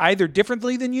are either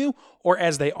differently than you or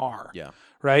as they are. Yeah.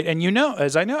 Right. And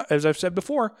as I've said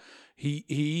before,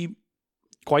 he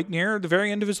quite near the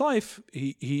very end of his life,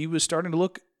 he was starting to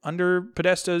look under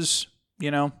Podesta's,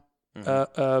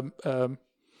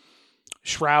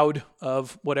 shroud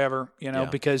of whatever,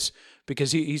 because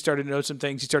he started to know some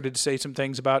things. He started to say some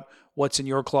things about what's in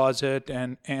your closet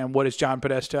and what is John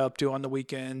Podesta up to on the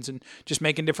weekends, and just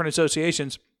making different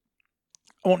associations.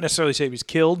 I won't necessarily say he was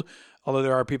killed, although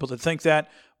there are people that think that,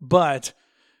 but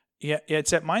yeah,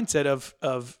 it's that mindset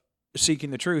of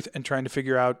seeking the truth and trying to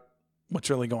figure out what's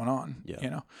really going on,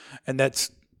 and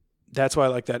that's why I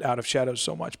like that Out of Shadows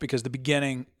so much, because the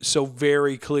beginning so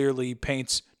very clearly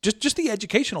paints just the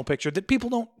educational picture that people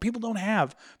don't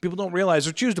have. People don't realize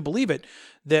or choose to believe it,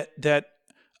 that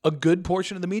a good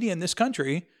portion of the media in this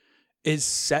country is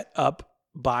set up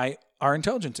by our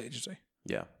intelligence agency.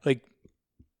 Yeah. Like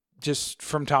just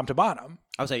from top to bottom.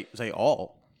 I would say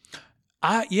all.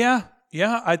 Yeah.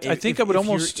 I think I would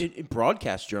almost in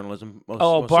broadcast journalism.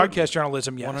 Broadcast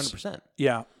journalism, yes. 100%.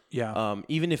 Yeah.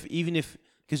 Even if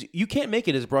because you can't make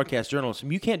it as broadcast journalism.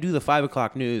 You can't do the 5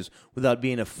 o'clock news without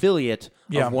being an affiliate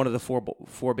of one of the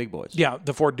four big boys. Yeah,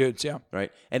 the four dudes. Yeah,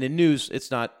 right. And in news,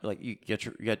 it's not like you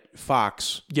get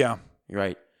Fox. Yeah,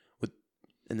 right.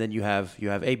 And then you have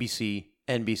ABC,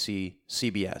 NBC,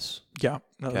 CBS. Yeah,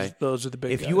 those are the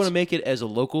big. If you want to make it as a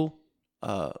local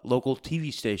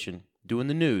TV station doing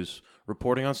the news,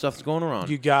 reporting on stuff that's going around,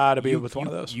 you got to be with one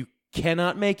of those. You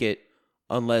cannot make it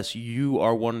unless you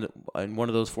are in one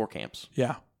of those four camps.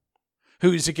 Yeah.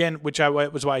 Which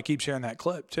was why I keep sharing that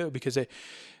clip too, because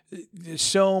there's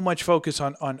so much focus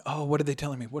on what are they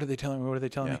telling me? What are they telling me? What are they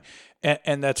telling me?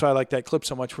 And that's why I like that clip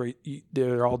so much, where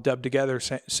they're all dubbed together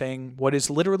saying what is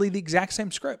literally the exact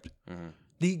same script. Mm-hmm.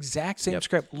 The exact same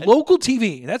script. Local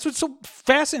TV. That's what's so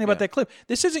fascinating about that clip.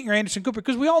 This isn't your Anderson Cooper,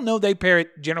 because we all know they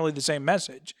parrot generally the same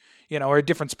message, or a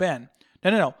different spin.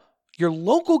 No. Your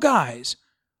local guys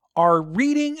are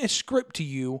reading a script to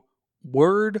you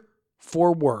word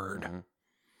for word. Mm-hmm.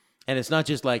 And it's not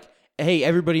just like, hey,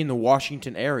 everybody in the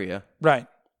Washington area. Right.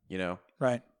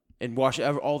 Right. And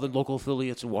all the local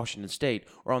affiliates in Washington State,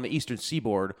 or on the Eastern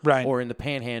Seaboard. Right. Or in the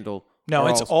Panhandle. No,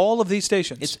 it's all of these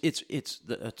stations. It's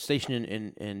the station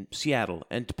in Seattle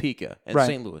and Topeka and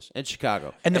St. Louis and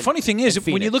Chicago. And the funny thing is,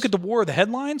 when you look at the war of the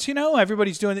headlines,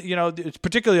 everybody's doing it, it's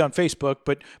particularly on Facebook,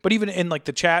 but even in like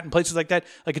the chat and places like that,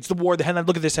 like it's the war of the headline.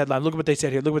 Look at this headline. Look at what they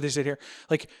said here. Look what they said here.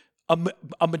 Like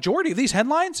a majority of these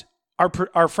headlines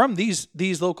are from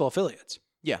these local affiliates.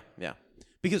 Yeah.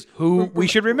 Because we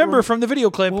should remember from the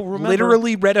video clip,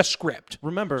 literally read a script.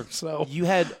 Remember, you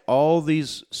had all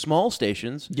these small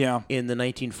stations in the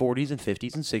 1940s and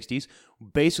 50s and 60s,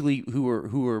 basically who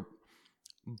were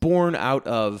born out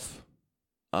of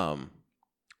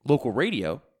local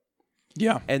radio.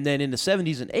 Yeah. And then in the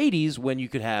 70s and 80s, when you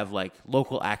could have like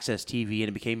local access TV and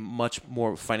it became much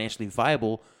more financially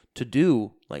viable to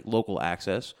do like local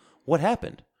access, what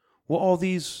happened? Well, all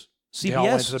these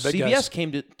CBS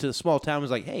came to the small town and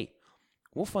was like, hey,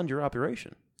 we'll fund your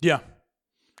operation. Yeah.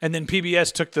 And then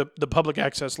PBS took the public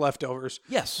access leftovers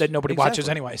that nobody watches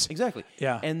anyways. Exactly.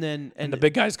 Yeah. And the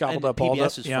big guys gobbled up all the...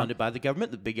 PBS is funded by the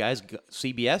government. The big guys,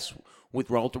 CBS, with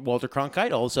Walter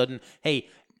Cronkite, all of a sudden, hey,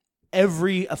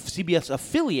 every CBS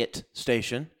affiliate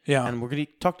station, and we're going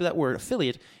to talk to that word,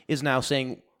 affiliate, is now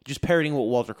saying, just parroting what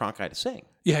Walter Cronkite is saying.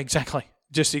 Yeah, exactly.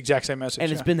 Just the exact same message. And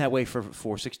it's been that way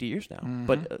for 60 years now. Mm-hmm.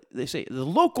 But they say the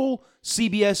local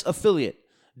CBS affiliate,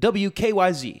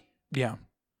 WKYZ. Yeah.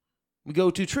 We go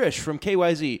to Trish from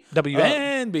KYZ.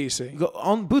 WNBC. Go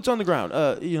on boots on the ground.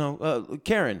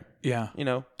 Karen. Yeah.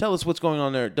 Tell us what's going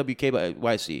on there at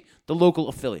WKYC. The local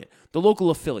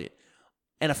affiliate.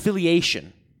 An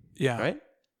affiliation. Yeah. Right?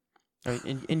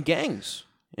 In gangs,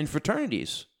 in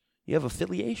fraternities, you have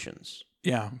affiliations.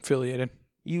 Yeah, affiliated.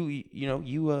 You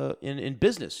in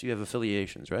business you have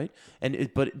affiliations, right?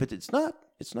 And but it's not.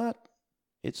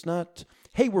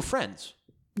 Hey, we're friends.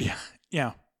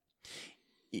 Yeah.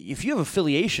 If you have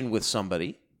affiliation with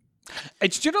somebody,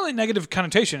 it's generally negative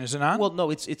connotation, is it not? Well, no,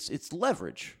 it's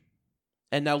leverage,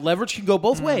 and now leverage can go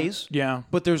both ways. Yeah,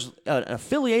 but there's an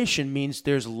affiliation means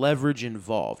there's leverage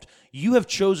involved. You have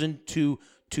chosen to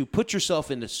put yourself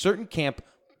in a certain camp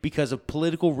because of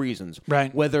political reasons,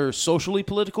 right? Whether socially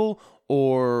political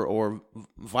or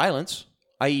violence,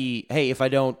 i.e., hey, if I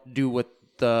don't do what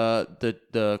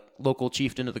the local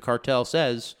chieftain of the cartel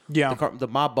says, the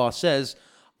mob boss says,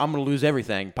 I'm going to lose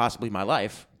everything, possibly my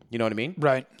life. You know what I mean?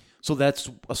 Right. So that's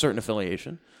a certain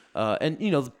affiliation, and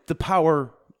the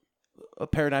power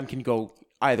paradigm can go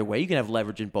either way. You can have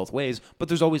leverage in both ways, but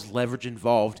there's always leverage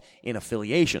involved in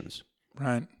affiliations.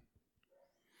 Right.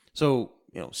 So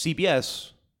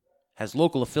CBS has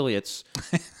local affiliates.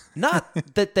 Not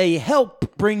that they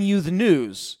help bring you the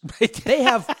news. They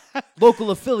have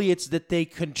local affiliates that they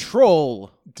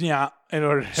control. Yeah, in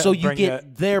order to so you bring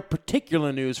get their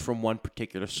particular news from one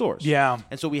particular source. Yeah.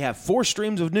 And so we have 4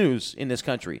 streams of news in this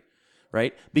country,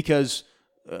 right? Because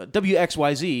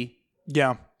WXYZ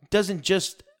doesn't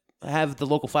just have the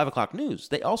local 5 o'clock news.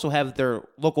 They also have their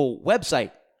local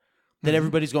website that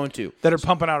everybody's going to. That are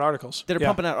pumping out articles.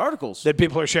 That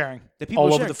people are sharing. That people all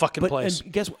are over sharing. the fucking place.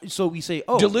 And guess what? So we say,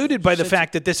 diluted by the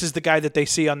fact that this is the guy that they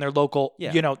see on their local,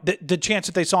 the chance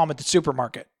that they saw him at the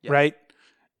supermarket, right?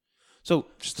 So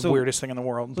just the weirdest thing in the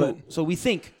world. So we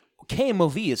think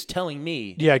KMOV is telling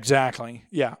me. Yeah, exactly.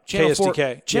 Yeah, Channel KSTK.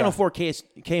 4, Channel 4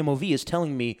 KMOV is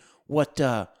telling me what's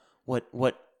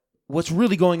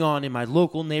really going on in my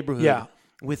local neighborhood. Yeah.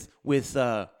 With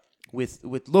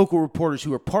local reporters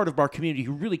who are part of our community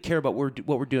who really care about what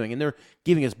we're doing, and they're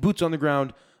giving us boots on the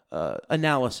ground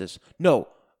analysis. No.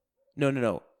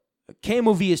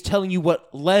 KMOV is telling you what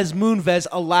Les Moonves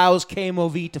allows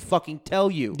KMOV to fucking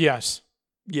tell you. Yes.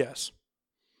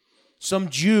 Some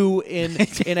Jew in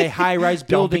a high-rise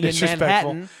building in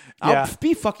Manhattan. I'll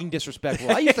be fucking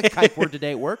disrespectful. I used the kike word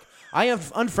today at work. I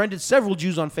have unfriended several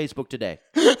Jews on Facebook today.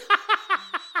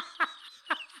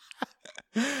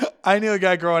 I knew a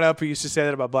guy growing up who used to say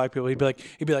that about black people. He'd be like,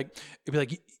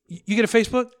 you get a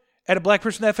Facebook? Add a black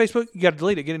person to that Facebook? You got to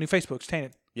delete it. Get a new Facebook. It's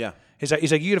tainted. Yeah. He's like,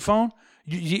 you get a phone?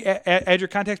 You add your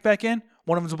contacts back in?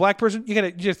 One of them's a black person?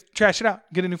 You just trash it out.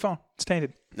 Get a new phone. It's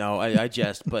tainted. No, I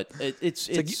jest, but it's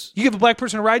like you give a black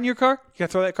person a ride in your car? You got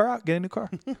to throw that car out. Get a new car.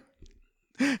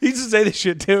 He used to say this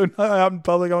shit too. I'm in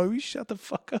public. I'm like, you shut the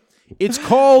fuck up. It's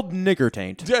called nigger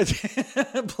taint.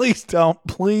 Please don't.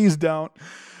 Please don't.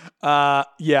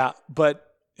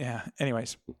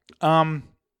 Anyways. Now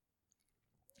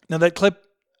that clip,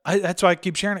 that's why I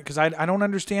keep sharing it, because I don't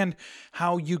understand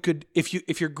how you could,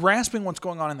 if you're grasping what's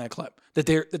going on in that clip, that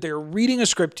they're reading a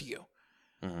script to you.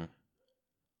 Mm-hmm.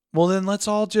 Well, then let's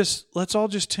all just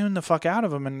tune the fuck out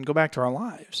of them and go back to our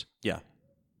lives. Yeah.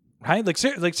 Right? Like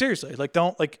seriously,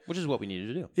 don't which is what we needed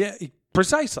to do. Yeah,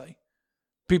 precisely.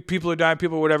 People are dying,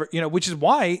 people are whatever, which is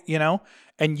why,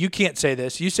 and you can't say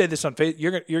this. You say this on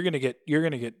Facebook, you're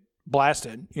gonna get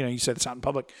blasted. You said this out in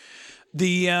public.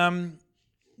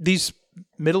 These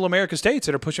middle America states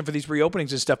that are pushing for these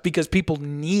reopenings and stuff because people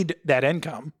need that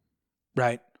income,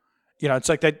 right? It's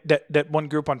like that one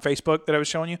group on Facebook that I was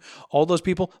showing you. All those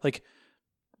people, like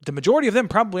the majority of them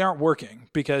probably aren't working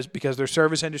because they're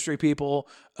service industry people.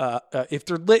 If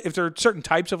they're certain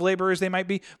types of laborers, they might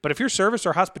be. But if you're service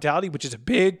or hospitality, which is a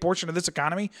big portion of this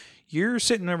economy, you're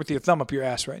sitting there with your thumb up your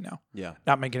ass right now. Yeah,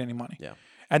 not making any money. Yeah,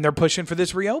 and they're pushing for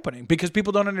this reopening because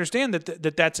people don't understand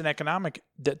that's an economic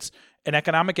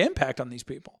impact on these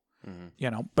people.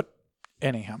 Mm-hmm. But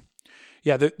anyhow,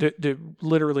 yeah, they're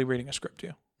literally reading a script to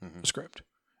you, a script.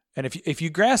 And if you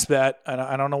grasp that,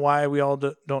 I don't know why we all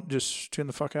don't just tune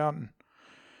the fuck out and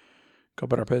go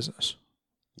about our business.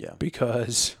 Yeah.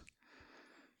 Because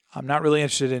I'm not really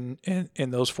interested in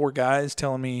those 4 guys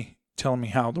telling me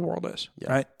how the world is,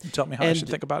 right? Tell me how I should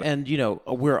think about it. And,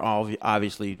 we're all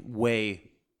obviously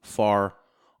way far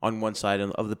on one side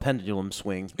of the pendulum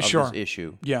swing of this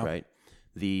issue. Yeah. Right?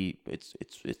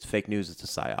 It's fake news. It's a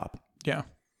psyop. Yeah.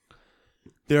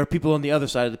 There are people on the other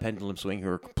side of the pendulum swing who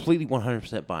are completely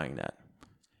 100% buying that.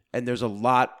 And there's a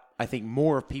lot, I think,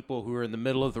 more of people who are in the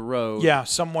middle of the road. Yeah,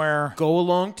 somewhere. Go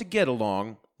along to get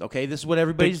along. Okay, this is what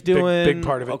everybody's doing. Big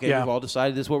part of it. Okay, yeah. We've all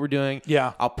decided this is what we're doing.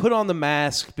 Yeah. I'll put on the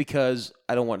mask because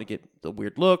I don't want to get the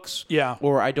weird looks. Yeah.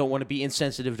 Or I don't want to be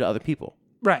insensitive to other people.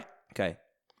 Right. Okay.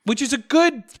 Which is a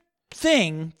good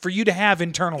thing for you to have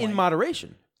internally. In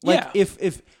moderation. Like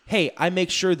if hey, I make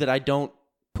sure that I don't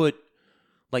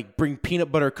bring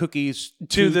peanut butter cookies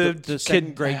to the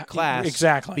second grade class.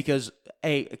 Exactly. Because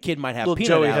a kid might have little peanut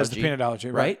Joey allergy. has the peanut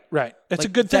allergy, right? Right. That's a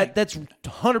good thing. That's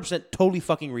 100% totally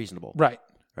fucking reasonable. Right.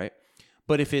 Right.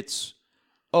 But if it's,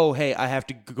 oh, hey, I have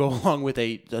to go along with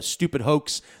a stupid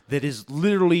hoax that is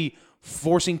literally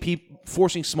forcing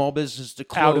small businesses to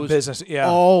close out of business,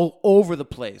 all over the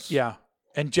place. Yeah.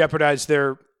 And jeopardize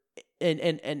their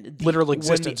and literal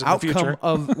existence in the future.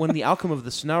 When the outcome of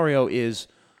the scenario is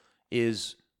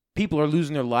people are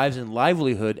losing their lives and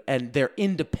livelihood and their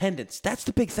independence. That's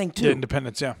the big thing too. The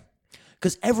independence, yeah.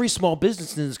 Because every small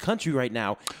business in this country right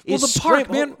now is the park,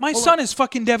 man. My son is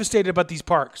fucking devastated about these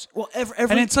parks. Well,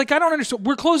 and it's like I don't understand.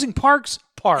 We're closing parks.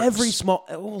 Every small.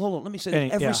 Hold on. Let me say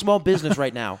that. Every small business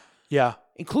right now. Yeah.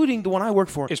 Including the one I work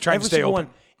for. Is trying to stay open. One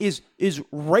is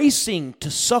racing to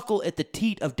suckle at the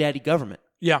teat of daddy government.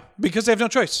 Yeah, because they have no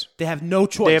choice. They have no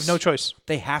choice. They have no choice.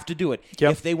 They have to do it.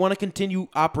 Yep. If they want to continue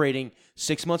operating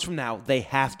 6 months from now, they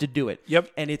have to do it.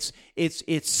 Yep. And it's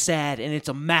sad and it's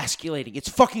emasculating. It's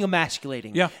fucking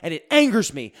emasculating. Yeah. And it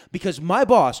angers me because my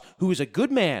boss, who is a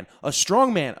good man, a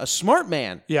strong man, a smart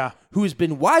man, Yeah. who has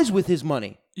been wise with his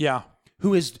money, Yeah.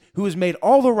 who has made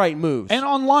all the right moves. And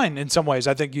online in some ways,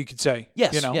 I think you could say.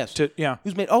 Yes, You know, yes. Yeah.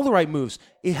 Who's made all the right moves.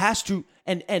 It has to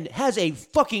and has a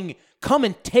fucking come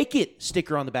and take it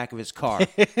sticker on the back of his car.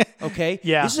 Okay?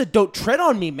 Yeah. This is a don't tread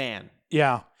on me, man.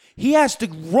 Yeah. He has to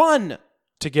run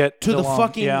To get to the loan.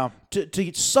 fucking Yeah.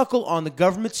 to suckle on the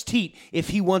government's teat if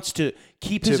he wants to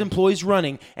keep his employees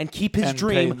running and keep his and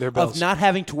dream pay their of bills. not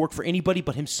having to work for anybody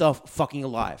but himself fucking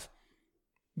alive.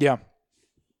 Yeah.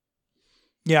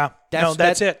 Yeah. That's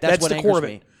That's it. That's what the angers core of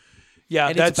me. it. Yeah.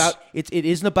 And that's it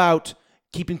isn't about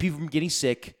keeping people from getting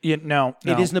sick. Yeah, no.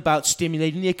 It isn't about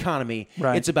stimulating the economy.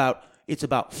 Right. It's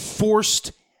about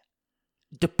forced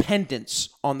dependence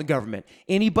on the government.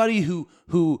 Anybody who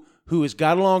has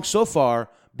got along so far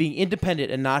being independent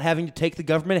and not having to take the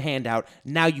government handout,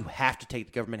 now you have to take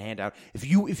the government handout. If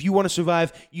you want to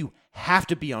survive, you have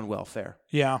to be on welfare.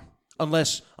 Yeah.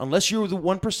 Unless you're the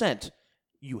 1%,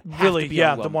 you have Really, to be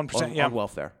yeah, on the 1%, on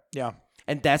welfare. Yeah.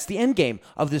 And that's the end game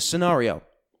of this scenario.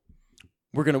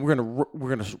 We're gonna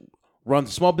run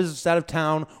the small business out of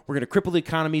town. We're gonna cripple the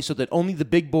economy so that only the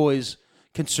big boys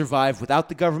can survive without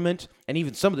the government, and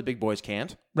even some of the big boys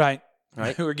can't. Right.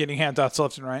 Right. Who are getting handouts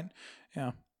left and right.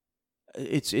 Yeah.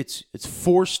 It's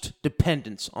forced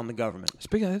dependence on the government.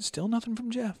 Speaking of that, still nothing from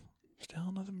Jeff.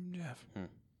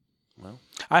 Well,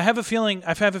 I have a feeling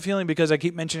because I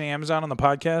keep mentioning Amazon on the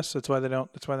podcast. That's why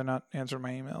they're not answering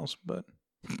my emails, but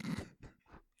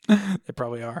they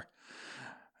probably are.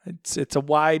 It's a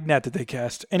wide net that they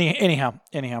cast. Anyhow.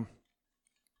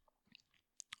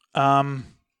 I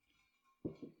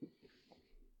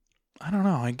don't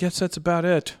know. I guess that's about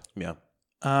it. yeah.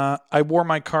 I wore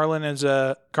my Carlin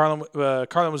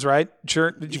Carlin was right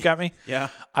shirt that you got me. Yeah.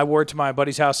 I wore it to my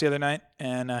buddy's house the other night,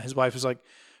 and his wife was like,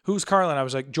 "Who's Carlin?" I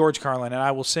was like, "George Carlin," and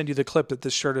I will send you the clip that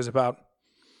this shirt is about.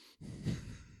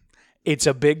 It's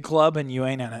a big club, and you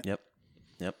ain't in it. Yep.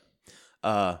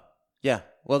 Yeah.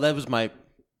 Well, that was my.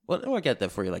 What I got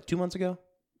that for you like 2 months ago.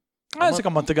 It's like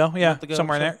a month ago. Yeah,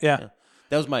 somewhere in there. Yeah.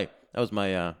 That was my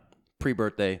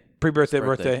pre-birthday.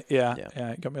 Birthday. Yeah.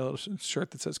 Yeah. He got me a little shirt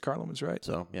that says Carlin was right.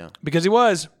 So yeah. Because he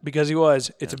was.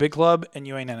 It's a big club, and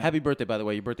you ain't in it. Happy birthday, by the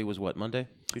way. Your birthday was what, Monday?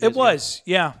 2 days It ago? was.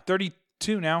 Yeah,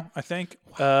 32 now, I think.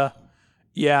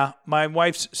 Yeah. My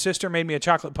wife's sister made me a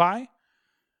chocolate pie.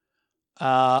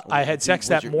 I had sex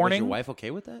that morning. Was your wife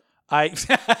okay with that?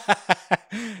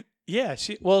 Yeah,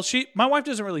 my wife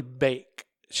doesn't really bake.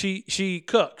 She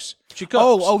cooks. She cooks.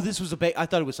 Oh, this was a bake. I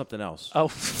thought it was something else. Oh,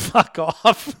 fuck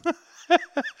off.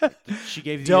 She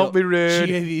gave you Don't be rude. She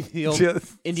gave you the old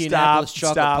Indianapolis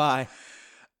chocolate pie.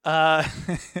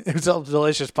 It was a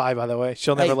delicious pie, by the way.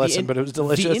 She'll never listen, but it was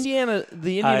delicious.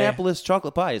 The Indianapolis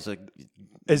chocolate pie is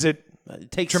it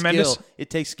takes tremendous? skill. It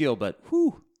takes skill, but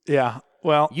whew, Yeah.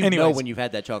 Well, you anyways, know when you've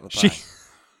had that chocolate pie.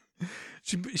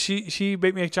 She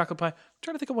baked me a chocolate pie. I'm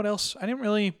trying to think of what else. I didn't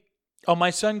really. Oh,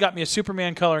 my son got me a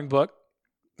Superman coloring book.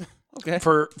 Okay.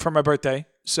 For my birthday,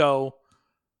 so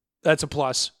that's a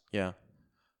plus. Yeah.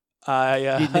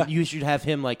 You you should have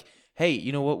him like, hey,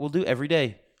 you know what we'll do every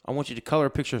day? I want you to color a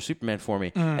picture of Superman for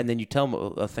me, and then you tell him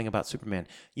a thing about Superman.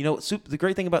 You know, the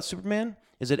great thing about Superman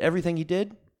is that everything he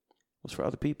did was for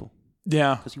other people.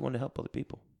 Yeah. Because he wanted to help other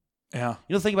people. Yeah.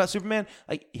 You know the thing about Superman?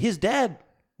 Like, his dad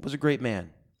was a great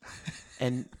man.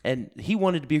 and he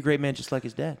wanted to be a great man just like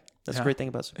his dad. That's the great thing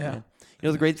about Superman. Yeah. You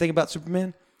know the great thing about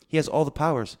Superman? He has all the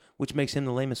powers, which makes him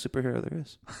the lamest superhero there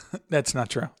is. That's not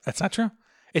true.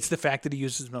 It's the fact that he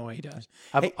uses them the way he does.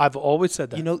 I've always said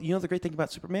that. You know the great thing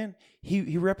about Superman?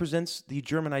 He represents the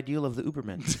German ideal of the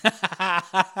Uberman.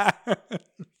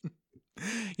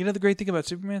 You know the great thing about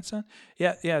Superman, son?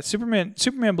 Yeah. Superman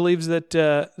believes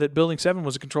that Building 7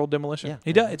 was a controlled demolition. Yeah.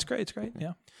 He does. It's great.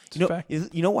 Yeah.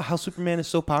 You know how Superman is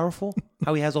so powerful?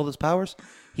 How he has all those powers?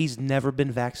 He's never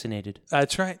been vaccinated.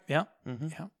 That's right. Yeah. Mm-hmm.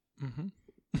 Yeah. Mm-hmm.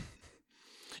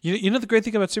 You know the great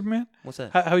thing about Superman? What's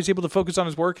that? How he's able to focus on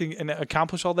his work and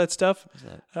accomplish all that stuff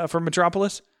for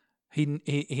Metropolis. He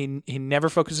never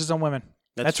focuses on women.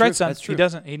 That's right, son. That's true. He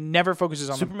doesn't. He never focuses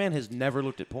on Superman has never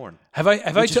looked at porn.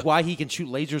 Which is why he can shoot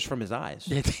lasers from his eyes.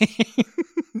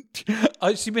 Oh,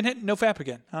 you've been hitting NoFap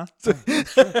again, huh?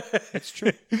 That's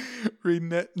true. Reading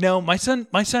that. No, my son,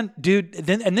 dude.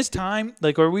 Then and this time,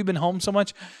 like, where we've been home so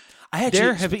much. I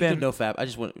actually speaking of NoFap. I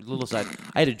just want a little aside.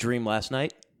 I had a dream last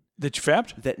night that you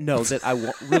fapped. That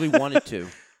I really wanted to.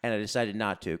 and I decided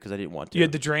not to because I didn't want to. You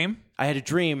had the dream? I had a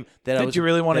dream that you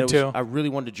really wanted to. I really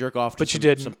wanted to jerk off to But you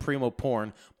didn't. some primo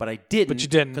porn, but I didn't. But you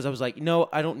didn't. Because I was like, no,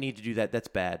 I don't need to do that. That's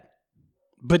bad.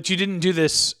 But you didn't do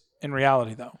this in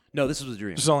reality, though. No, this was a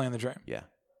dream. This was only in the dream. Yeah.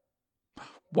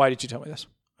 Why did you tell me this?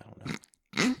 I don't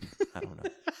know. I don't know.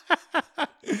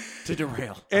 To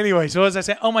derail. Anyway, so as I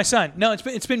say, my son. No,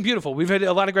 it's been beautiful. We've had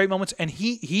a lot of great moments, and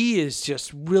he is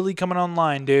just really coming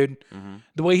online, dude. Mm-hmm.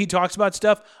 The way he talks about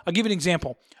stuff. I'll give you an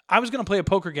example. I was going to play a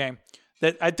poker game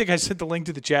that I think I sent the link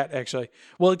to the chat, actually.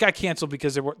 Well, it got canceled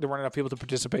because there weren't enough people to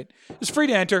participate. It's free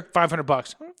to enter,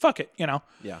 $500. Fuck it, you know?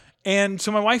 Yeah. And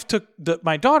so my wife took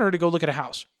my daughter to go look at a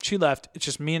house. She left. It's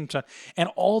just me and son. And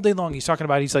all day long, he's talking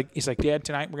about, he's like, Dad,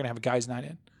 tonight we're going to have a guys' night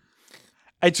in.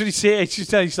 That's what he said.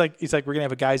 He's like, we're gonna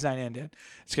have a guys' night in, Dad.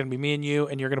 It's gonna be me and you,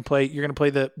 and you're gonna play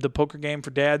the poker game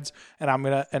for dads,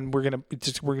 and we're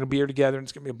gonna be here together, and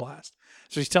it's gonna be a blast.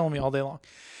 So he's telling me all day long,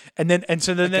 and then a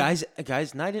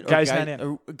guys' night in,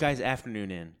 or guys' afternoon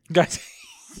in, guys,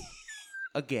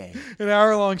 a gay, an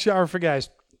hour-long shower for guys.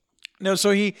 No,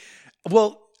 so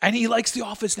and he likes The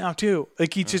Office now too.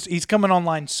 Like he's coming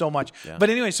online so much. Yeah. But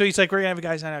anyway, so he's like, we're gonna have a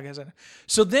guys' night out.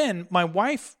 So then my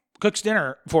wife cooks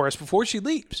dinner for us before she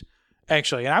leaves,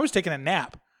 actually. And I was taking a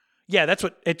nap. Yeah, that's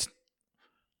what it's.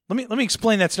 Let me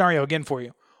explain that scenario again for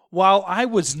you. While I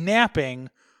was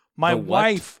napping, my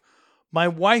wife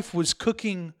was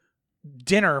cooking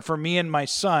dinner for me and my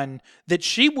son that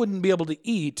she wouldn't be able to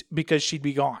eat because she'd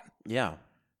be gone. Yeah.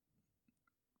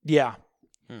 Yeah.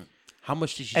 How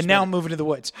much did she And spend? now I'm moving to the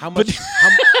woods. How much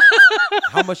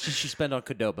how much did she spend on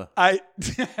Qdoba?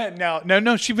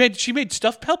 No. She made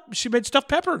stuffed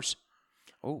peppers.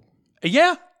 Oh.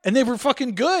 Yeah, and they were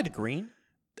fucking good. Green?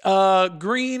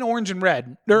 Green, orange, and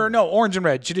red. Or no, orange and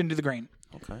red. She didn't do the green.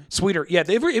 Okay. Sweeter. Yeah,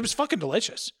 it was fucking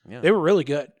delicious. Yeah. They were really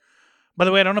good. By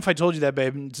the way, I don't know if I told you that,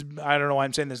 babe. I don't know why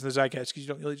I'm saying this in the Zycast because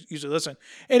you don't usually listen.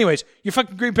 Anyways, your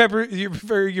fucking green pepper,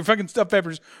 your fucking stuffed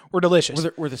peppers were delicious.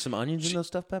 Were there some onions in those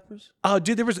stuffed peppers? Oh,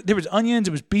 dude, there was onions.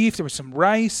 It was beef. There was some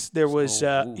rice. There was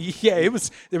there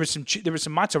was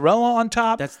some mozzarella on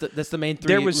top. That's the main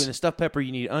three. In a stuffed pepper,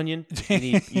 you need onion,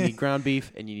 you need ground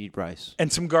beef, and you need rice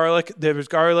and some garlic. There was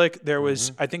garlic. There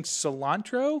was I think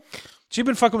cilantro. She's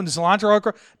been fucking with the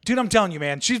cilantro. Dude, I'm telling you,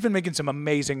 man, she's been making some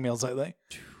amazing meals lately.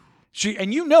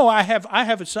 I have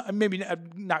a maybe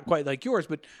not quite like yours,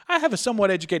 but I have a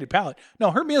somewhat educated palate.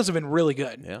 No, her meals have been really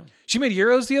good. Yeah. She made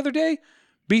gyros the other day,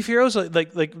 beef gyros,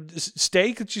 like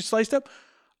steak that she sliced up.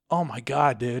 Oh my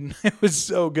God, dude. It was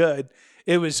so good.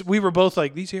 We were both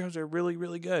like, these gyros are really,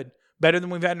 really good. Better than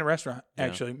we've had in a restaurant,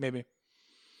 actually, maybe.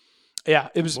 Yeah,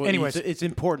 it was, anyways. It's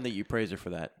important that you praise her for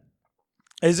that.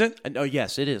 Is it? Oh,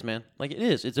 yes, it is, man. Like, it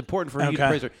is. It's important for you to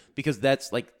praise her because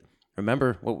that's like,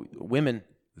 remember, women...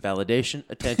 Validation,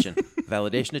 attention.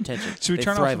 Validation, attention. Should we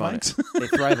turn off the mics? They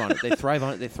thrive on it. They thrive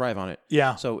on it. They thrive on it.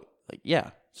 Yeah. So,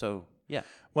 yeah.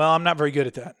 Well, I'm not very good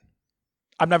at that.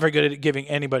 I'm not very good at giving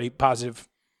anybody positive.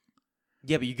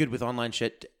 Yeah, but you're good with online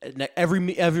shit.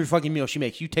 Every fucking meal she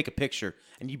makes, you take a picture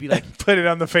and you be like, put it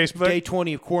on the Facebook. Day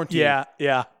 20 of quarantine.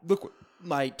 Yeah. Look what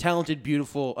my talented,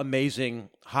 beautiful, amazing,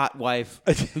 hot wife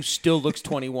who still looks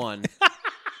 21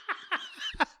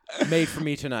 made for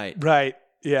me tonight. Right.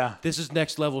 Yeah. This is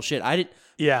next level shit. I didn't.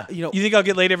 Yeah. You think I'll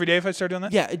get laid every day if I start doing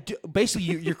that? Yeah. Basically,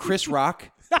 you're Chris Rock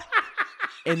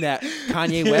in that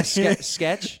Kanye West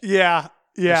sketch. Yeah.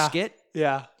 Yeah. Skit.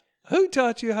 Yeah. Who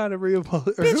taught you how to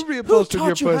reupholster your pussy? Who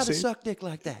taught you how to suck dick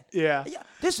like that? Yeah.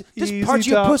 This part of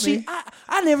your pussy,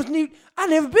 I never been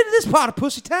to this part of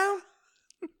Pussy Town.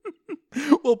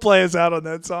 We'll play us out on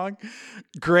that song.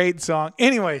 Great song.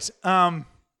 Anyways,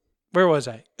 where was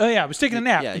I? Oh, yeah. I was taking a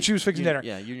nap, and she was fixing dinner.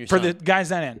 Yeah, you and your for son. the guys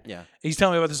not in. Yeah. He's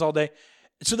telling me about this all day.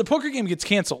 So the poker game gets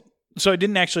canceled, so I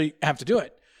didn't actually have to do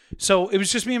it. So it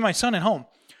was just me and my son at home.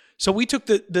 So we took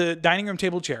the dining room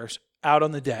table chairs out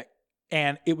on the deck,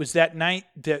 and it was that night,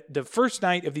 the first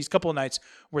night of these couple of nights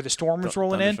where the storm was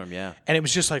rolling in, yeah. And it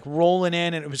was just like rolling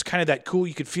in, and it was kind of that cool.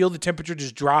 You could feel the temperature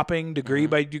just dropping degree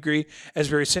by degree as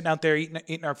we were sitting out there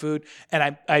eating our food.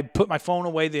 And I put my phone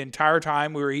away the entire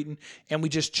time we were eating, and we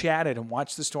just chatted and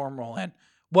watched the storm roll in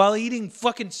while eating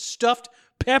fucking stuffed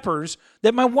peppers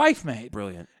that my wife made.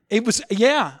 Brilliant. It was,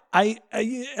 yeah. I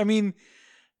mean,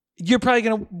 you're probably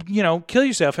going to, kill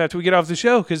yourself after we get off the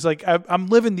show because, like, I'm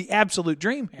living the absolute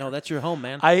dream here. No, that's your home,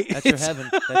 man. That's your heaven.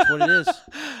 That's what it is.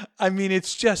 I mean,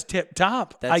 it's just tip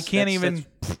top. I can't even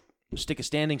stick a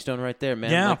standing stone right there,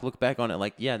 man. Yeah. Like, look back on it.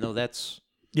 Like, yeah, no, that's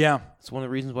one of the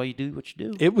reasons why you do what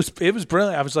you do. It was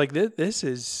brilliant. I was like, this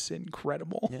is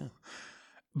incredible. Yeah.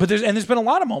 But there's been a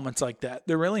lot of moments like that.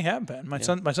 There really have been. My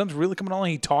son's really coming on.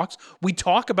 He talks. We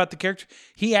talk about the character.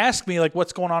 He asked me like,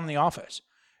 what's going on in the office.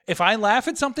 If I laugh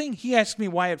at something, he asks me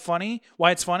why it's funny,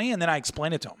 and then I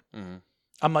explain it to him. Mm-hmm.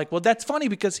 I'm like, well, that's funny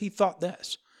because he thought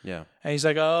this. Yeah. And he's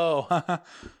like, oh,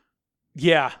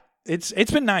 yeah.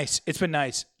 It's been nice. It's been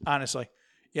nice, honestly.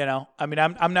 You know, I mean,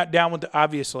 I'm not down with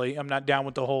I'm not down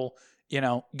with the whole, you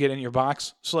know, get in your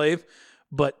box slave,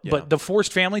 but the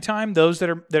forced family time, those that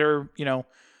are, you know,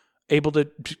 able to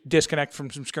disconnect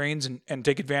from some screens and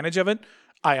take advantage of it,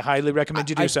 I highly recommend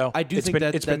you do so. I do think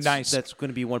it's been nice. That's going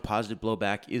to be one positive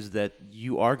blowback is that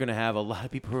you are going to have a lot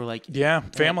of people who are like, yeah,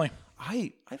 family.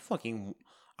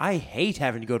 I hate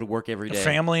having to go to work every day.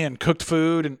 Family and cooked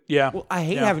food and Well, I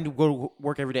hate having to go to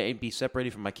work every day and be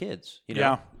separated from my kids. You know?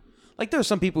 Yeah. Like there are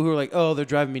some people who are like, oh, they're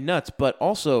driving me nuts, but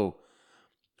also,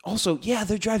 yeah,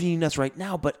 they're driving you nuts right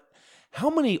now. But how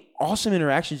many awesome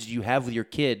interactions do you have with your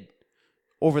kid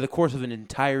over the course of an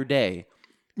entire day?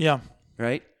 Yeah.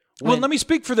 Right. Well, let me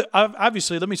speak for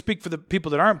the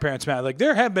people that aren't parents, Matt. Like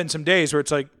there have been some days where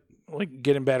it's like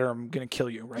get in bed or I'm gonna kill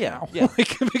you right now. Yeah.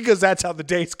 Because that's how the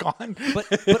day's gone.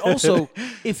 But also,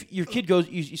 if your kid goes,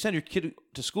 you send your kid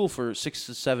to school for 6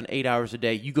 to 7, 8 hours a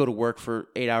day. You go to work for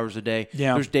 8 hours a day.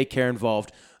 Yeah. There's daycare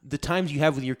involved. The times you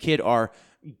have with your kid are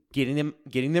getting them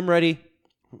ready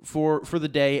for the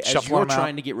day as you're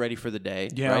trying to get ready for the day.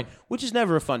 Yeah. Right? Which is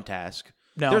never a fun task.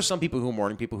 No. There's some people who are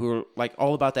morning people who are like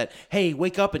all about that. Hey,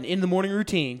 wake up and in the morning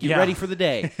routine, get ready for the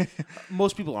day.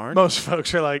 Most people aren't. Most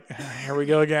folks are like, here we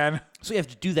go again. So you have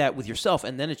to do that with yourself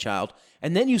and then a child,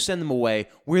 and then you send them away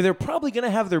where they're probably going to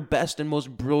have their best and most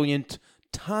brilliant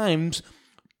times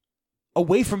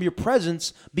away from your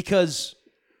presence because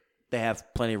they have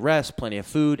plenty of rest, plenty of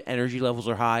food, energy levels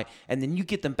are high, and then you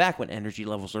get them back when energy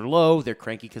levels are low. They're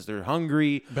cranky because they're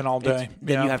hungry. Been all day.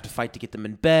 Then you have to fight to get them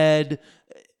in bed.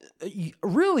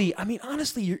 Really, I mean,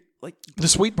 honestly, you're like the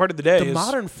sweet part of the day. The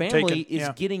modern family is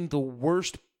getting the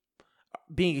worst,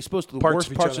 being exposed to the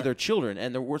worst parts of their children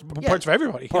and the worst parts of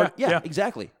everybody.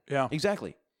 Exactly. Yeah,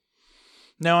 exactly.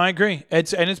 No, I agree.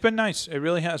 It's been nice. It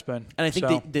really has been. And I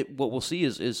think that what we'll see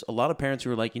is a lot of parents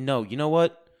who are like, you know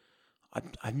what,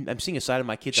 I'm seeing a side of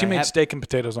my kids. She made steak and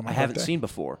potatoes on my birthday. I haven't seen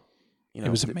before. You know,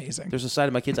 it was amazing. There's a side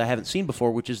of my kids I haven't seen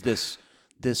before, which is this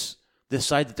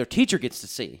side that their teacher gets to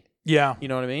see. Yeah. You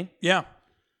know what I mean? Yeah.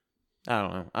 I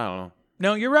don't know.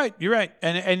 No, you're right.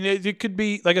 And it could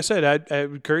be, like I said, I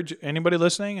encourage anybody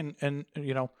listening and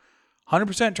you know,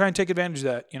 100% try and take advantage of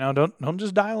that. You know, don't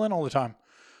just dial in all the time.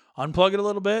 Unplug it a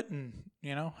little bit and,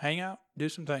 you know, hang out, do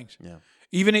some things. Yeah.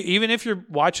 Even if you're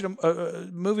watching a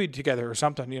movie together or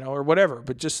something, you know, or whatever,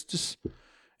 but just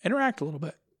interact a little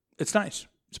bit. It's nice.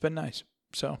 It's been nice.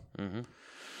 So,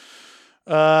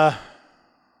 I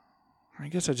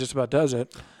guess that just about does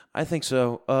it. I think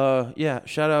so. Yeah.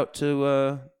 Shout out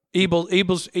to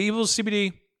Ebles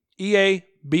CBD,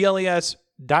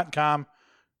 EABLES.com.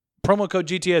 Promo code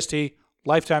GTST.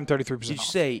 Lifetime 33% off. Did you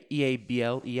say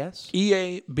EABLES?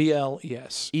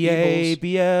 EABLES.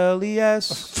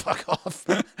 EABLES. Fuck off.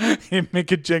 You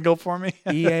make a jingle for me.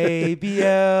 EABLES.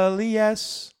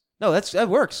 No, that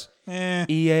works.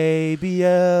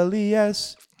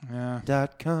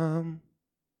 EABLES.com.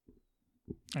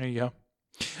 There you go.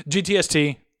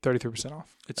 GTST, 33%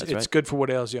 off. It's good for what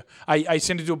ails you. I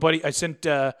sent it to a buddy.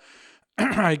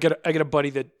 I get a buddy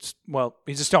that's, well,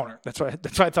 he's a stoner. That's why I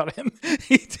thought of him.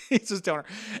 He's a stoner.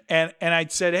 And I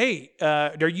said, hey,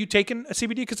 are you taking a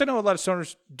CBD? Because I know a lot of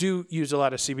stoners do use a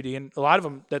lot of CBD, and a lot of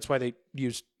them, that's why they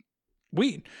use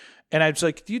weed. And I was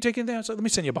like, do you take anything? I was like, let me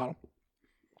send you a bottle.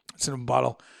 I sent him a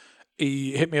bottle.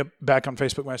 He hit me up back on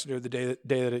Facebook Messenger the day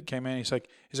that it came in. He's like,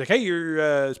 hey,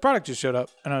 your this product just showed up.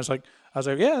 And I was like,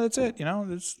 yeah, that's it. You know,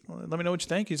 let me know what you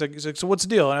think. He's like, so what's the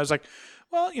deal? And I was like,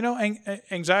 well, you know,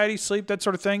 anxiety, sleep, that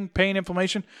sort of thing, pain,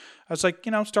 inflammation. I was like,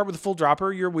 you know, start with a full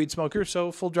dropper. You're a weed smoker,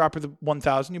 so full dropper, the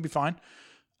 1,000, you'll be fine.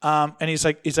 And he's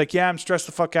like, yeah, I'm stressed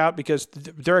the fuck out because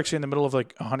they're actually in the middle of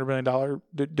like $100 million.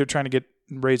 They're trying to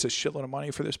raise a shitload of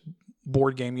money for this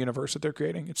board game universe that they're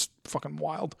creating. It's fucking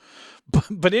wild.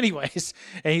 But anyways,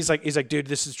 and he's like, dude,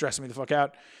 this is stressing me the fuck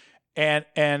out. And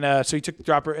so he took the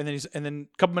dropper, and then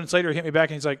a couple minutes later he hit me back,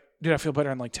 and he's like, dude, I feel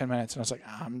better in like 10 minutes. And I was like,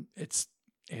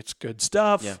 it's good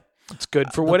stuff. Yeah. It's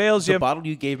good for what ails you. The bottle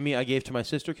you gave me, I gave to my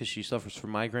sister because she suffers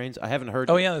from migraines. I haven't heard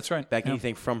that's right.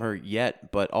 anything from her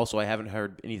yet, but also I haven't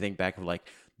heard anything back of like,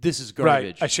 this is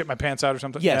garbage. Right. I shit my pants out or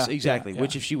something. Yes, exactly. Yeah.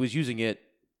 Which if she was using it,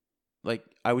 like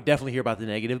I would definitely hear about the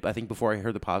negative, I think, before I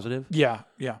heard the positive. Yeah.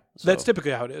 So, that's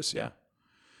typically how it is. Yeah.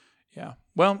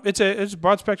 Well, it's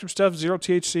broad spectrum stuff, 0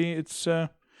 THC. It's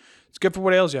good for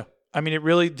what ails you. I mean, it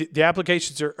really, the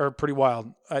applications are pretty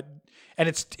wild. And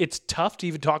it's tough to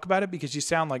even talk about it because you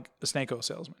sound like a snake oil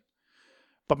salesman.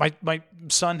 But my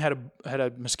son had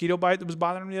a mosquito bite that was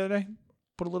bothering him the other day.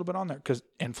 put a little bit on there because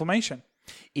inflammation.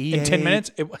 In 10 minutes,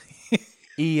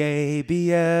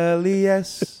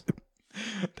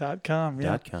 EABLES.com.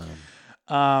 Yeah.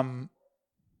 .com.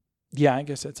 Yeah, I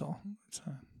guess that's all.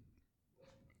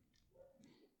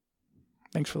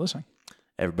 Thanks for listening.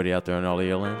 Everybody out there on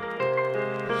audio land?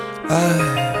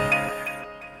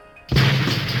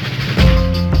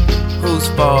 Whose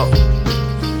fault?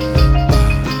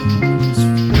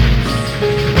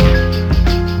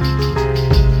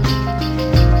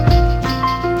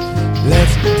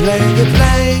 Let's play the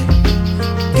blame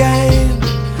game.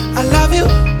 I love you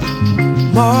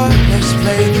more. Let's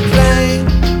play the blame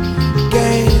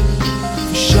game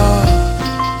for sure.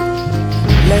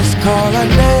 Let's call our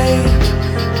names.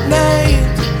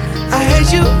 I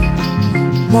hate you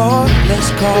more. Let's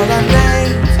call our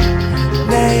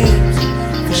names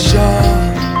for sure.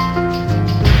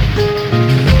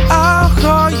 I'll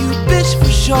call you bitch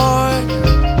for short.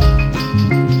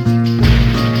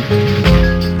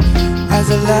 As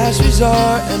a last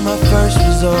resort and my first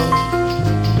resort.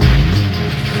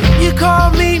 You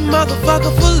call me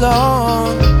motherfucker for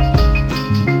long.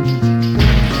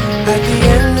 At the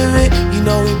end of it, you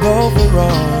know we both were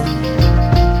wrong.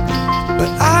 But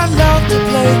I love to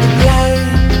play the blame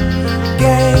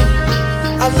game.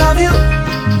 I love you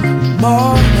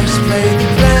more. Let's play the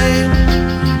blame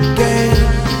game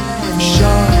for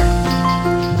sure.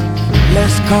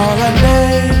 Let's call our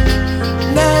names.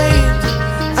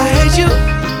 I hate you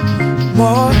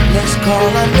more. Let's call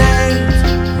our names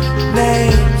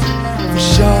for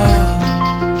sure.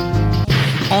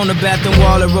 On the bathroom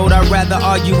wall, I wrote, I'd rather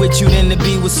argue with you than to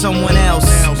be with someone else.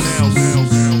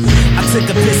 I took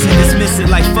a piss and dismissed it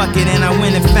like fuck it, and I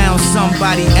went and found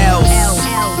somebody else.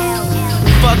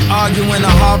 Fuck arguing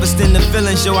or harvesting the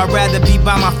feelings, yo, I'd rather be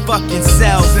by my fucking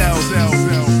self.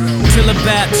 Till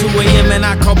about 2 a.m. and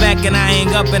I call back and I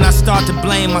hang up and I start to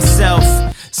blame myself.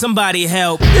 Somebody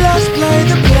help. Let's play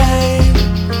the blame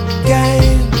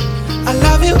game. I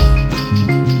love you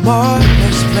more.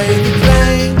 Let's play the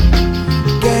blame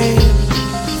game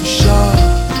for sure.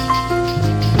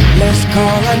 Let's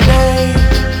call our names.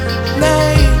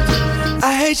 I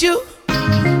hate you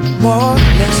more.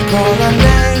 Let's call our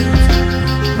names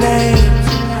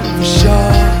for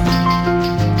sure.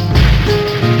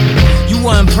 You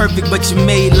weren't perfect, but you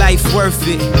made life worth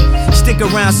it. Stick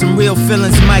around, some real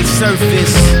feelings might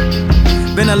surface.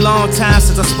 Been a long time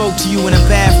since I spoke to you in a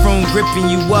bathroom, gripping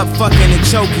you up, fucking and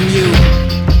choking you.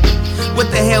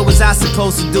 What the hell was I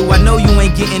supposed to do? I know you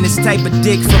ain't getting this type of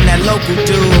dick from that local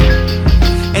dude.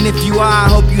 And if you are,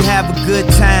 I hope you have a good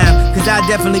time, cause I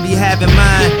definitely be having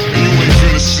mine. You ain't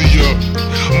finna see up.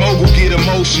 Mogul get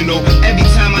emotional every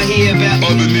time I hear about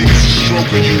other niggas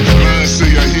stroking you. Mine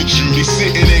say I hit you, they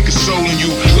sitting and consoling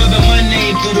you. Rubbing my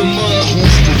name through the mud.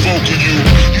 Who's provoking you?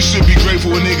 You should be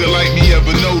grateful a nigga like me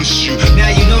ever noticed you.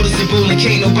 Now you noticeable and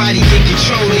can't nobody get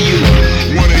control of you.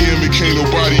 1 a.m. and can't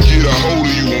nobody get a hold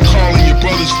of you. I'm calling your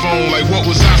brother's phone like what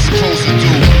was I supposed to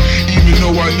do? Even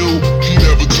though I knew he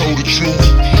never told the truth.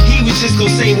 He was just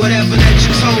gonna say whatever that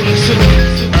you told him to.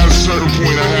 At a certain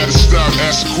point I had to stop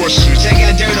asking questions. They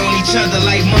got dirt on each other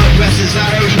like mud wrestlers. I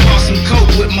heard he bought some coke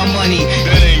with my money.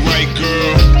 That ain't right,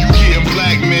 girl. You getting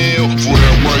blackmailed for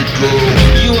that white girl.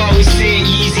 You always said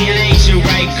Yeezy, I ain't your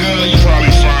right girl. You probably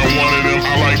find one of them.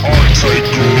 I like art-type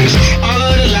girls. All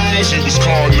of the lies. She was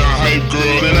called not hype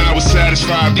girl, and I was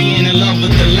satisfied being in love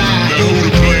with the lie. Now who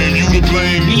to blame? You to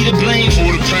blame? Me to blame for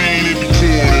the pain it be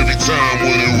pouring every time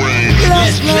when it rains.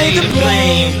 Let's play the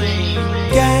blame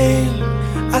game.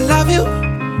 I love you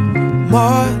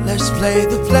more. Let's play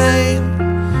the blame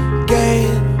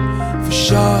game for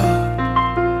sure.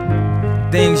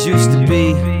 Things used to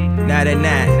be, now they're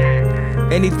not.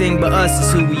 Anything but us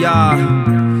is who we are.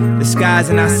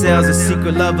 Disguising ourselves as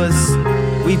secret lovers,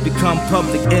 we've become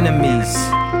public enemies.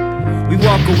 We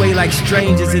walk away like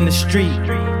strangers in the street,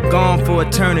 gone for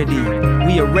eternity.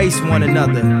 We erase one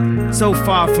another, so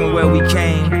far from where we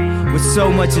came. With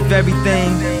so much of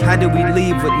everything, how do we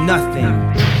leave with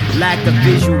nothing? Lack of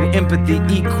visual empathy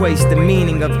equates the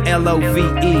meaning of LOVE.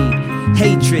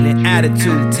 Hatred and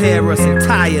attitude tear us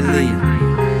entirely.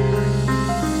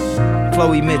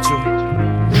 Chloe Mitchell.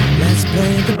 Let's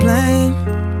play the blame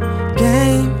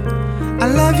game. I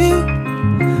love you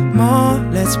more.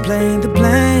 Let's play the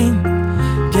blame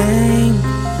game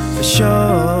for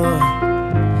sure.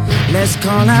 Let's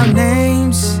call out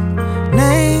names.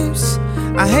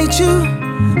 I hate you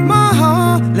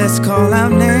more. Let's call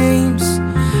out names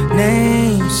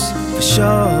for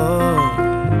sure.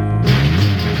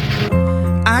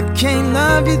 I can't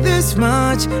love you this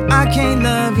much. I can't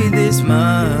love you this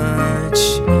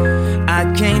much. I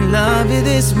can't love you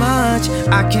this much.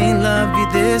 I can't love you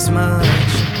this much.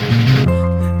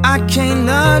 I can't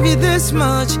love you this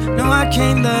much. No, I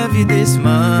can't love you this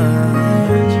much.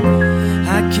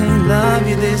 I can't love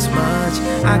you this much.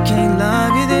 I can't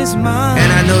love you this much.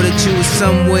 And I know that you was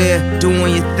somewhere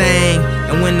doing your thing,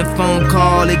 and when the phone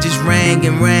call, it just rang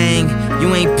and rang.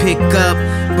 You ain't pick up,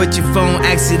 but your phone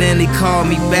accidentally called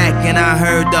me back, and I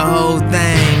heard the whole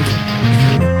thing.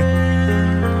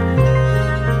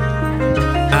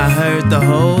 I heard the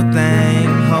whole thing,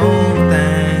 whole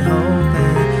thing, whole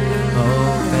thing,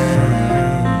 whole thing.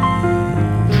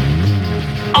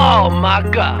 Oh my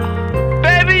God.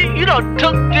 Baby, you done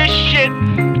took this shit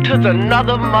to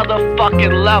another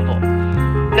motherfucking level.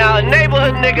 Now a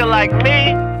neighborhood nigga like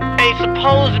me ain't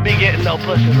supposed to be getting no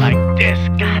pussy like this.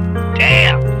 God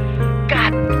damn.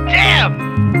 God damn.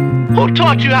 Who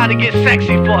taught you how to get sexy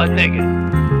for a nigga?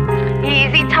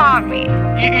 Easy taught me.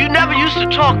 You never used to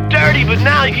talk dirty, but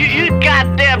now you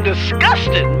goddamn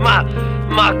disgusting. My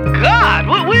God.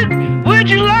 Where'd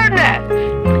you learn that?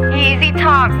 Easy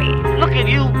taught me. Look at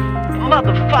you,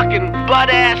 motherfucking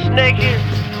butt-ass nigga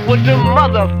with them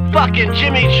motherfucking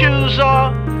Jimmy shoes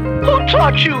on. Who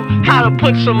taught you how to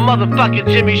put some motherfucking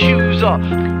Jimmy shoes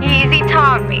on? Easy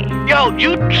taught me. Yo,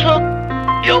 you took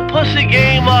your pussy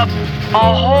game up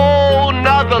a whole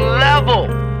nother level.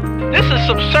 This is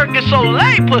some Circus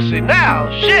Soleil pussy now.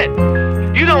 Shit.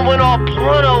 You done went all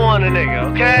porno on a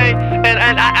nigga, okay? And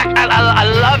I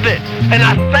love it. And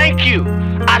I thank you.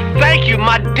 I thank you.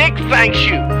 My dick thanks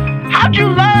you. How'd you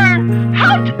learn?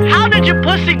 How did your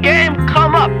pussy game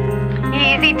come up?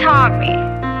 Easy taught me.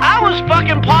 I was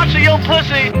fucking parts of your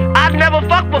pussy I'd never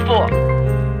fucked before.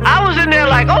 I was in there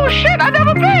like, oh shit, I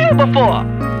never been here before.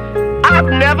 I've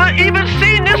never even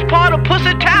seen this part of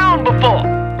Pussy Town before.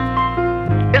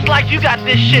 It's like you got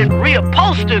this shit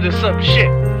reupholstered or some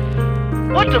shit.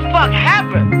 What the fuck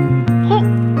happened?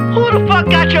 Who the fuck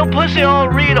got your pussy all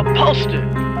reupholstered?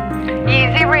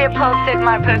 Easy reupholstered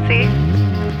my pussy.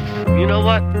 You know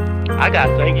what? I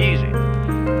gotta thank Easy.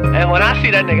 And when I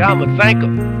see that nigga, I'ma thank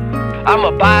him.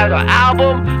 I'ma buy the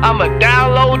album, I'ma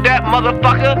download that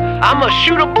motherfucker, I'ma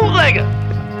shoot a bootlegger.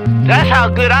 That's how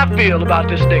good I feel about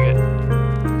this nigga.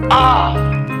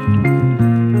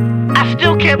 I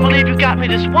still can't believe you got me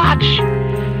this watch.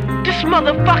 This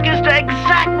motherfucker's the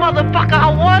exact motherfucker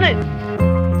I wanted.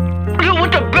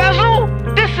 With the bezel,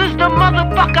 this is the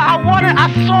motherfucker I wanted. I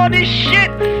saw this shit.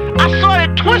 I saw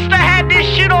that Twister had this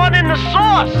shit on in the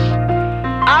Source.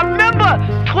 I remember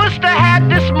Twister had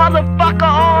this motherfucker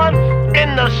on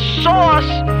in the Source.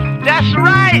 That's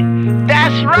right.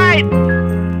 That's right.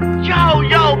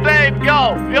 Yo, babe,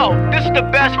 yo, this is the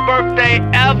best birthday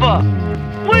ever.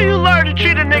 Where you learn to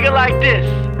treat a nigga like this?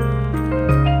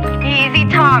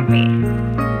 Yeezy taught me.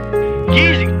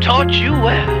 Yeezy taught you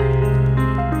well.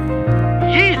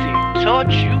 Yeezy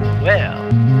taught you well.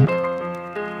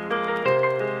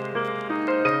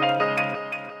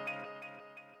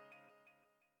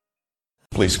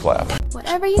 Please clap.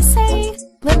 Whatever you say,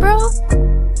 liberal.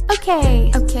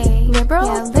 Okay, liberal.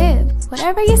 Yeah, lib.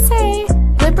 Whatever you say,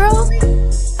 liberal.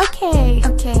 Okay,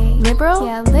 liberal.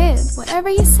 Yeah, lib. Whatever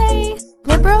you say,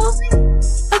 liberal.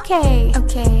 Okay,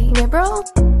 liberal.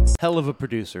 Hell of a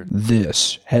producer.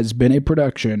 This has been a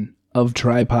production of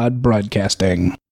Tripod Broadcasting.